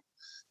I'm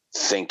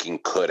thinking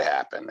could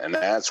happen. And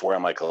that's where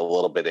I'm a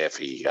little bit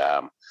iffy.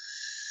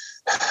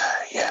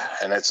 Yeah.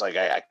 And it's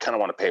I kind of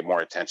want to pay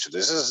more attention.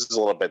 This is a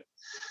little bit,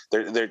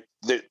 they're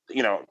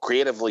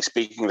creatively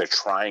speaking, they're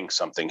trying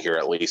something here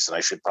at least, and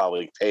I should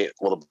probably pay a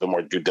little bit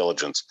more due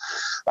diligence.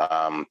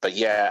 But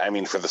yeah, I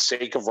mean, for the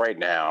sake of right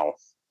now,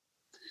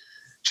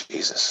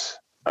 Jesus,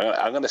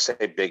 I'm going to say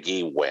Big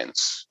E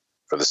wins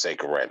for the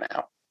sake of right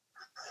now.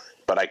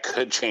 But I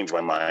could change my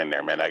mind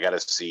there, man. I got to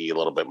see a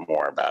little bit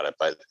more about it.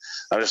 But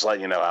I'm just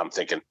letting you know how I'm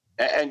thinking.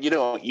 And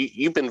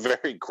you've been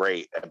very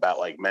great about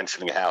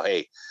mentioning how,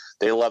 hey,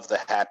 they love the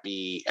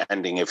happy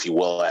ending, if you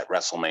will, at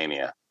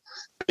WrestleMania.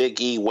 Big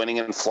E winning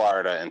in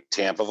Florida and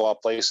Tampa, of all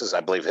places,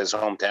 I believe his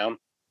hometown,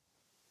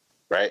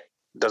 right?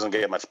 Doesn't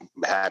get much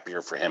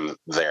happier for him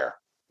there,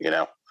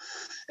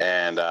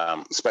 and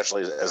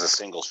especially as a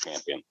singles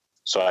champion.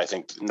 So I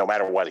think no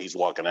matter what, he's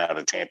walking out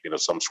a champion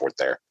of some sort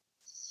there.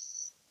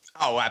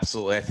 Oh,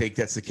 absolutely. I think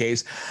that's the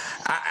case.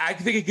 I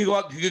think it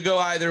could go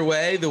either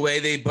way. The way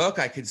they book,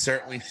 I could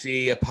certainly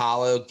see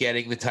Apollo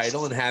getting the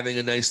title and having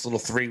a nice little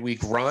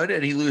 3-week run,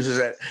 and he loses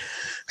it.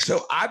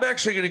 So I'm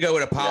actually going to go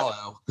with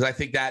Apollo because I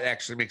think that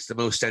actually makes the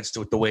most sense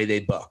to it, the way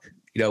they book.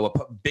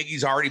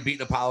 Biggie's already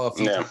beaten Apollo a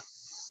few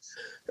times.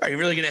 Are you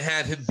really going to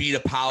have him beat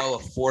Apollo a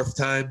 4th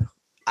time?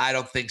 I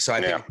don't think so.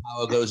 I think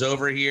Apollo goes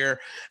over here,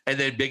 and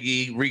then Big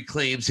E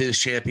reclaims his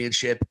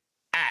championship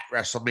at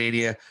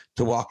WrestleMania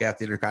to walk out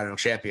the Intercontinental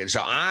Champion.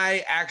 So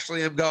I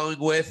actually am going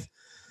with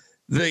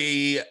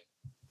the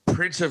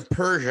Prince of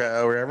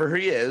Persia, or wherever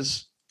he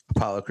is,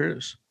 Apollo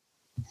Crews.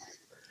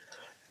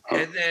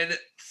 And then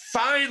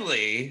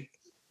finally,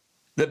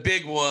 the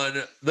big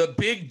one, the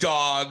big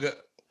dog,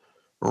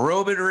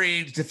 Roman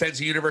Reigns defends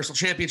the Universal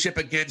Championship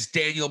against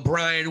Daniel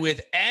Bryan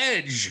with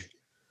Edge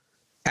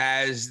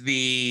as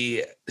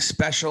the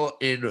special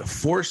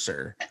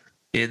enforcer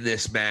in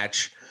this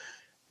match.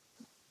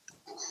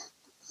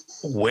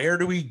 Where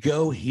do we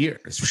go here?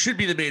 This should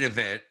be the main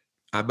event.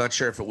 I'm not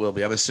sure if it will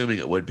be. I'm assuming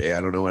it would be.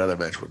 I don't know what other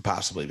match would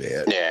possibly be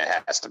it. Yeah,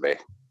 it has to be.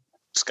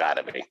 It's got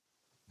to be.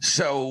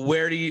 So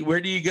where do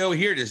you go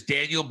here? Does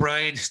Daniel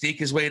Bryan sneak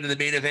his way into the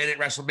main event at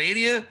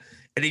WrestleMania?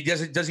 And he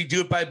doesn't. Does he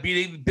do it by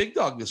beating the Big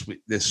Dog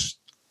this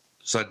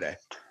Sunday?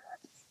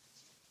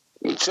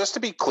 Just to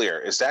be clear,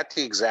 is that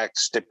the exact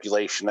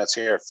stipulation that's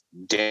here? If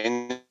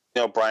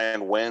Daniel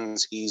Bryan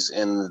wins, he's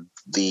in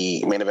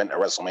the main event at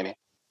WrestleMania?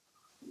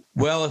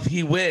 Well, if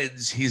he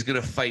wins, he's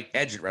going to fight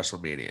Edge at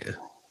WrestleMania.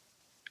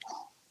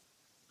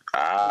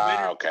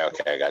 Okay,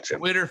 I got you.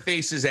 Winner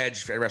faces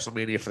Edge at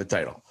WrestleMania for the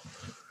title.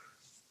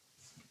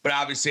 But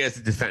obviously as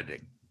the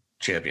defending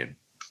champion.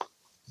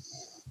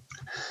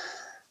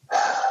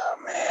 Oh,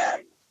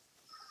 man.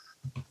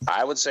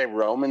 I would say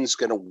Roman's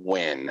going to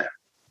win.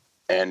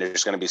 And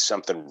there's going to be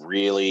something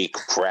really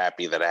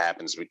crappy that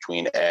happens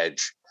between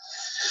Edge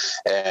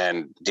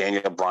and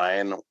Daniel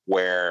Bryan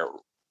where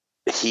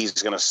he's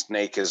going to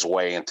snake his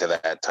way into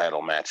that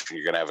title match.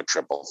 You're going to have a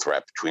triple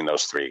threat between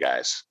those three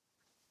guys.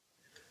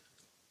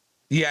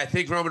 Yeah, I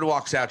think Roman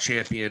walks out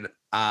champion.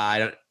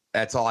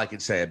 That's all I can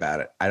say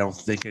about it. I don't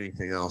think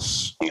anything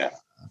else. Yeah.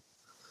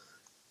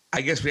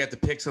 I guess we have to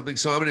pick something.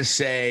 So I'm going to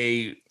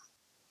say,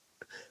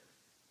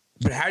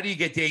 but how do you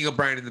get Daniel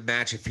Bryan in the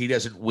match if he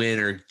doesn't win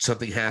or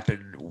something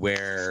happened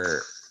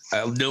where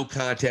no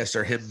contest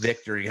or him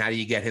victory? How do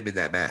you get him in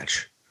that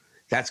match?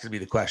 That's going to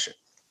be the question.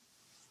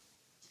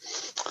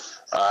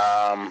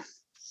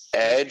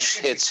 Edge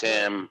hits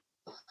him.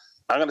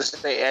 I'm going to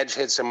say Edge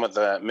hits him with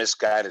a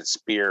misguided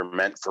spear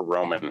meant for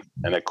Roman,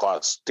 and it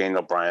costs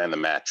Daniel Bryan the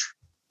match.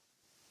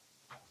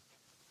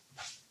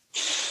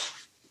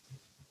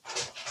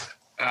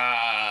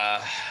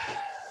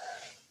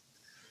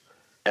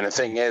 And the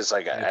thing is,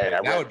 like, I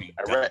really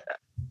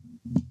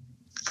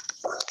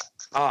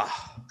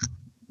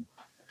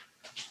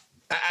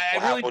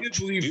do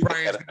believe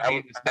Bryan's going to be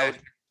in this match.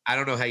 I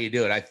don't know how you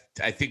do it.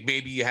 I think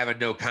maybe you have a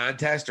no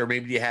contest, or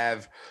maybe you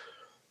have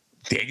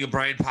Daniel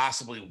Bryan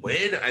possibly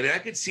win. I mean, I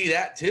could see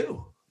that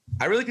too.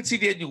 I really could see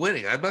Daniel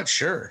winning. I'm not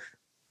sure.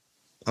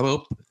 I'm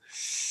open.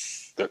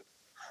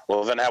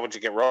 Well, then how would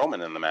you get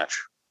Roman in the match?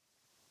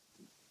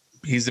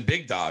 He's the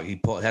big dog.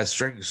 He has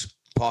strings.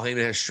 Paul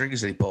Heyman has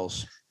strings that he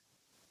pulls.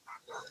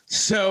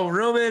 So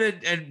Roman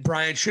and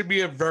Bryan should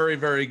be a very,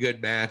 very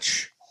good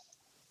match.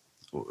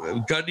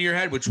 Gun to your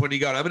head, which one do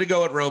you got? I'm going to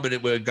go with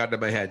Roman with a gun to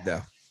my head,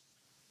 though.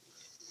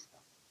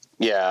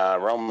 Yeah,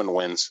 Roman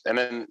wins. And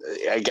then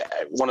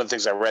one of the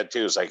things I read,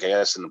 too, is, like, I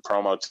guess in the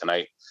promo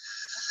tonight,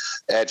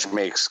 Edge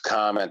makes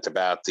comment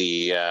about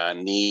the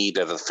need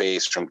of the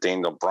face from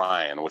Daniel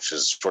Bryan, which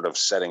is sort of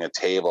setting a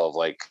table of,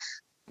 like,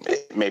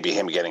 maybe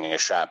him getting a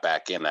shot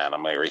back in at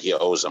him, or he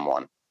owes him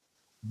one.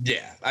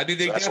 Yeah, I mean,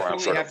 they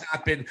definitely have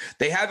not been.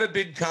 They haven't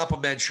been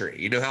complimentary.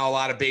 You know how a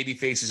lot of baby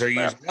faces are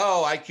using. Yeah.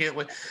 Oh, I can't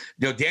win.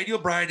 No, Daniel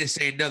Bryan is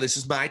saying, no, this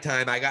is my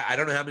time. I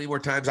don't know how many more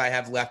times I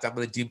have left. I'm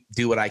going to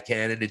do what I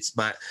can, and it's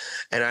my.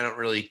 And I don't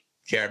really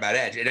care about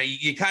Edge. And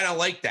you kind of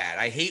like that.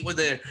 I hate when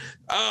they're,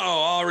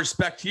 all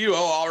respect to you. Oh,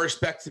 all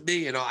respect to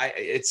me.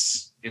 I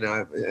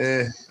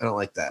don't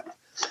like that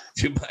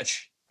too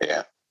much.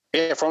 Yeah.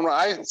 Yeah. From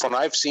what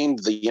I've seen,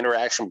 the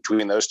interaction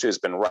between those two has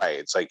been right.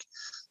 It's like,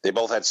 they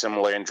both had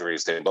similar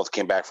injuries. They both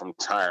came back from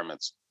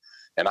retirements.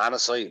 And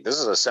honestly, this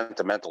is a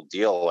sentimental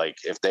deal. Like,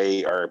 if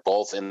they are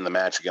both in the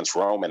match against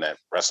Roman at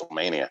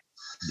WrestleMania,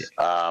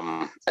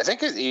 I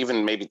think it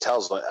even maybe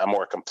tells a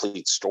more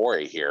complete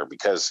story here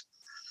because,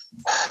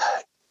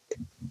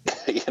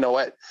 you know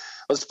what?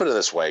 Let's put it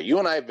this way. You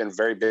and I have been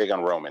very big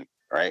on Roman,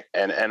 right?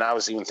 And I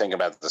was even thinking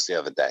about this the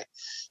other day.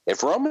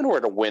 If Roman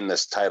were to win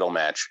this title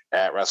match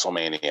at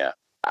WrestleMania,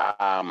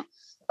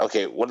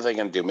 okay, what are they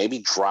going to do? Maybe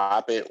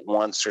drop it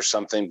once or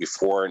something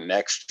before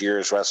next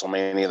year's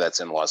WrestleMania that's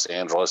in Los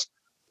Angeles.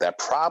 That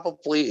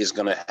probably is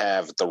going to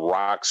have The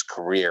Rock's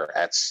career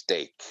at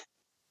stake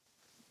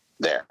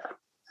there.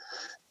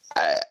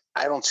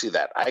 I don't see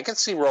that. I can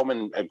see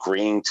Roman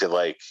agreeing to,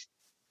 like,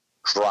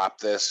 drop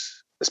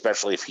this,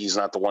 especially if he's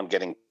not the one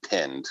getting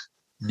pinned.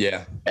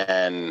 Yeah.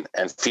 And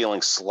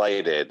feeling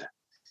slighted,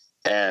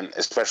 and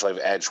especially if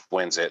Edge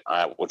wins it,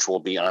 which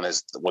will be on the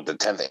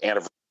 10th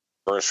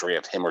anniversary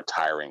of him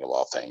retiring, of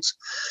all things.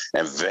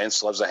 And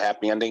Vince loves a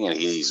happy ending, and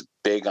he's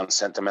big on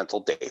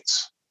sentimental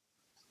dates.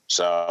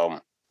 So,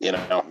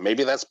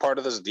 maybe that's part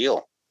of this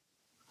deal.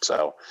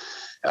 So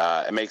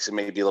it makes it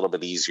maybe a little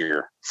bit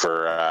easier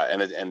for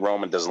and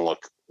Roman doesn't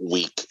look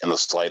weak in the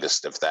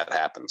slightest if that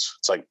happens.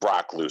 It's like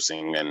Brock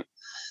losing, and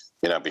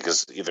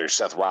because either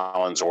Seth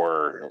Rollins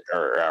or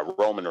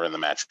Roman are in the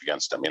match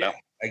against him. Yeah,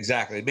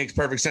 exactly. It makes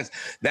perfect sense.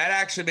 That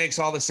actually makes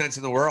all the sense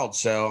in the world.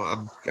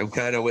 So I'm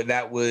kind of with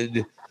that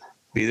would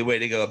be the way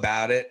to go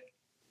about it.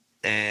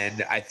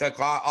 And I think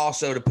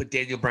also to put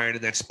Daniel Bryan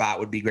in that spot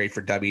would be great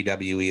for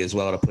WWE as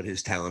well, to put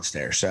his talents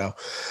there. So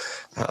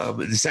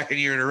the second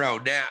year in a row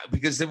now,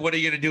 because then what are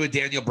you going to do with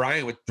Daniel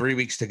Bryan with 3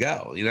 weeks to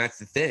go? You know, that's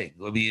the thing.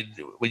 I mean,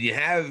 when you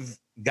have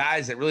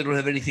guys that really don't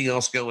have anything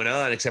else going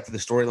on except for the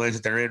storylines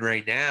that they're in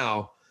right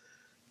now,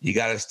 you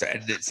got to start.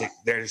 And it's like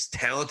they're as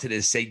talented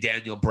as, say,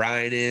 Daniel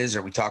Bryan is,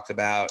 or we talked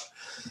about,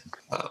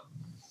 got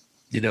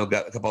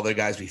a couple other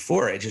guys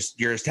before it. Just,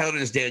 you're as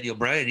talented as Daniel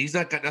Bryan. He's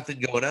not got nothing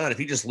going on. If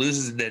he just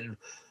loses, and then,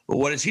 well,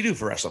 what does he do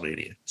for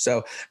WrestleMania?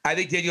 So I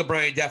think Daniel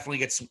Bryan definitely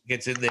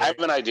gets in there. I have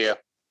an idea.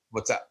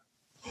 What's up?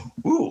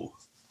 Ooh,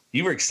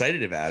 you were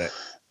excited about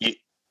it.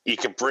 You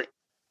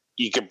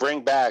could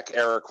bring back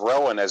Eric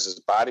Rowan as his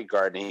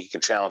bodyguard, and he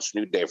can challenge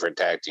New Day for a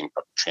tag team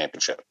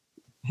championship.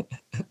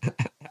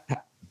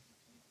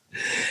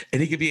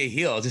 And he could be a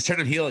heel. Just turn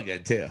him heel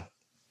again too.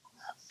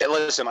 And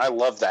listen, I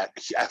love that.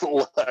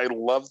 I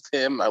loved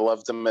him. I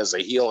loved him as a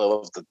heel. I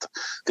loved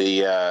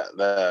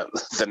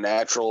the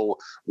natural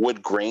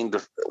wood grained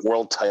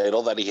world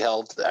title that he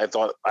held.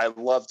 I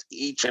loved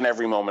each and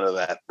every moment of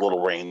that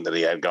little reign that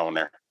he had going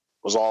there.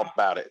 It was all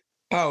about it.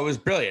 Oh, it was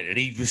brilliant, and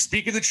he was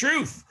speaking the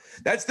truth.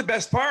 That's the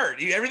best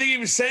part. Everything he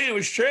was saying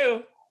was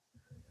true.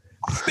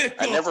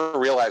 I never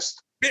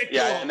realized. Fickle.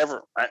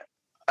 Yeah,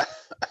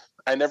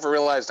 I never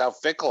realized how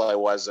fickle I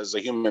was as a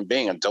human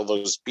being until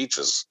those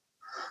speeches.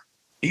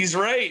 He's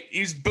right.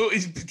 He's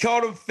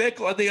called him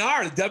fickle, and they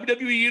are. The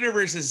WWE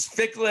universe is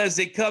fickle as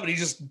they come, and he's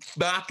just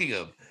mocking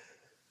them.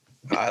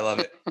 I love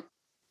it.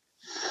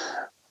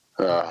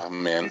 Oh,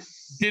 man. It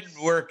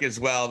didn't work as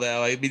well,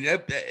 though. I mean,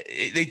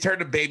 they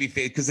turned him babyface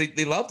because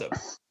they loved him.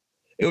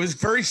 It was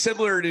very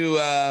similar to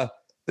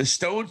the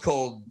Stone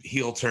Cold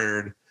heel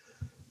turn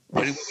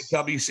when he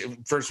went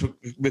with first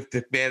with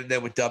McMahon and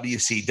then with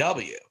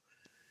WCW.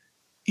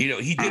 You know,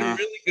 he did a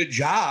really good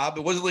job.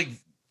 It wasn't like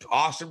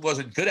Austin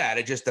wasn't good at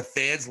it. Just the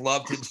fans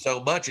loved him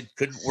so much it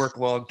couldn't work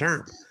long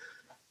term.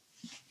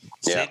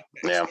 Yeah.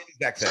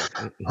 Exact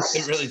thing.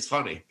 It really is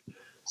funny.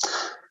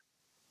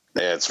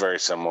 Yeah, it's very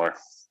similar.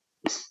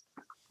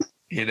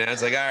 You know,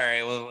 it's like, all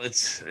right, well,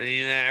 it's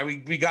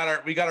we got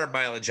our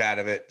mileage out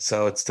of it,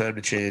 so it's time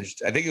to change.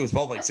 I think it was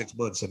both like 6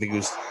 months. I think it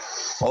was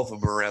both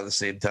of them around the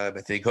same time.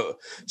 I think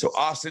so.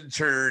 Austin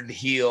turned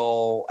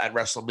heel at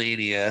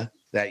WrestleMania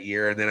that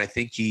year, and then I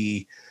think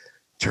he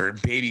turned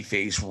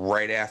babyface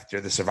right after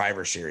the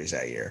Survivor Series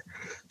that year.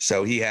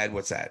 So he had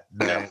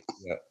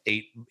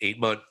eight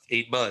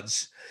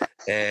months,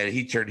 and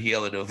he turned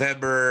heel in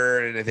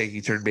November, and I think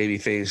he turned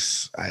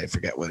babyface. I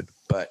forget when,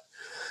 but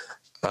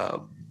I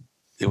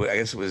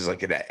guess it was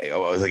like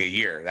a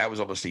year. That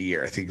was almost a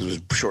year. I think it was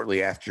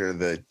shortly after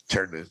the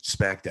turn to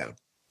SmackDown.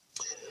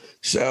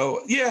 So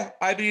yeah,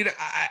 I mean,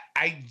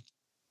 I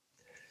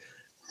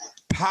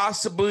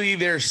possibly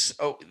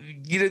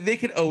they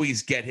could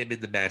always get him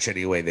in the match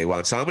any way they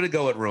want. So I'm going to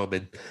go at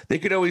Roman. They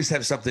could always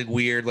have something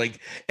weird,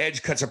 like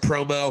Edge cuts a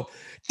promo.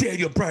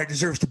 Daniel Bryan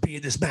deserves to be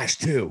in this match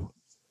too,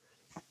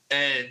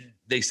 and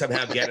they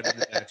somehow get him in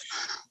the match.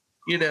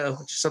 You know,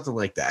 just something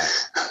like that.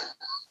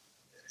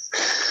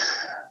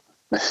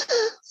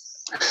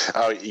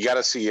 Oh, you got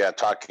to see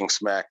Talking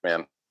Smack,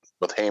 man,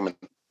 with Heyman.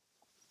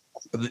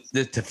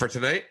 For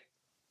tonight?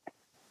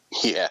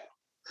 Yeah.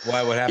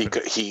 Why? What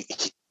happened?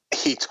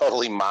 He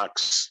totally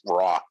mocks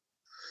Raw.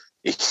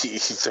 He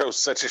throws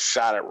such a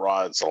shot at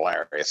Raw. It's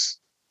hilarious.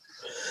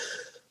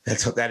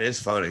 That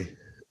is funny.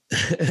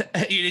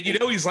 you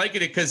know he's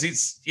liking it because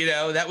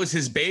that was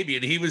his baby,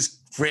 and he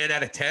ran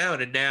out of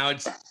town, and now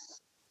it's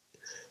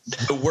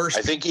the worst.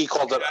 I think he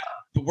called it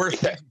the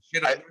worst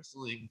shit on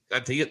wrestling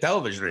on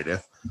television right now.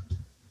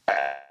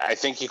 I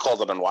think he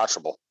called it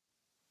unwatchable.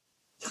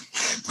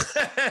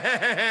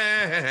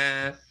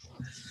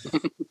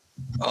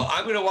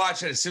 I'm going to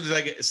watch it as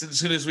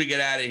soon as we get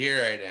out of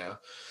here right now.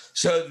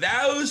 So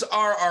those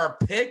are our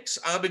picks.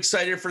 I'm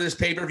excited for this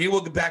pay-per-view.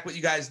 We'll get back with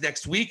you guys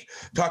next week,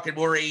 talking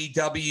more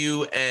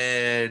AEW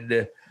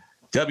and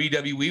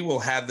WWE. We'll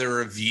have the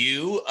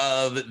review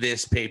of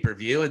this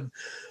pay-per-view. And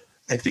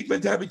I think by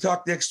the time we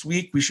talk next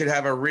week, we should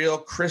have a real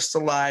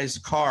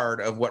crystallized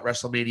card of what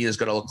WrestleMania is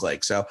going to look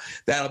like. So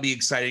that'll be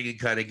exciting and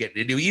kind of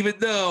getting into, even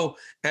though,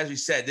 as we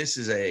said, this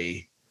is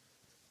a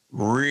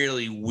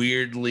really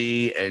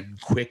weirdly and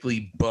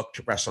quickly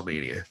booked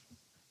WrestleMania.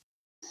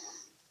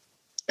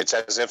 It's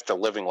as if they're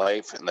living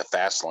life in the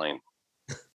fast lane.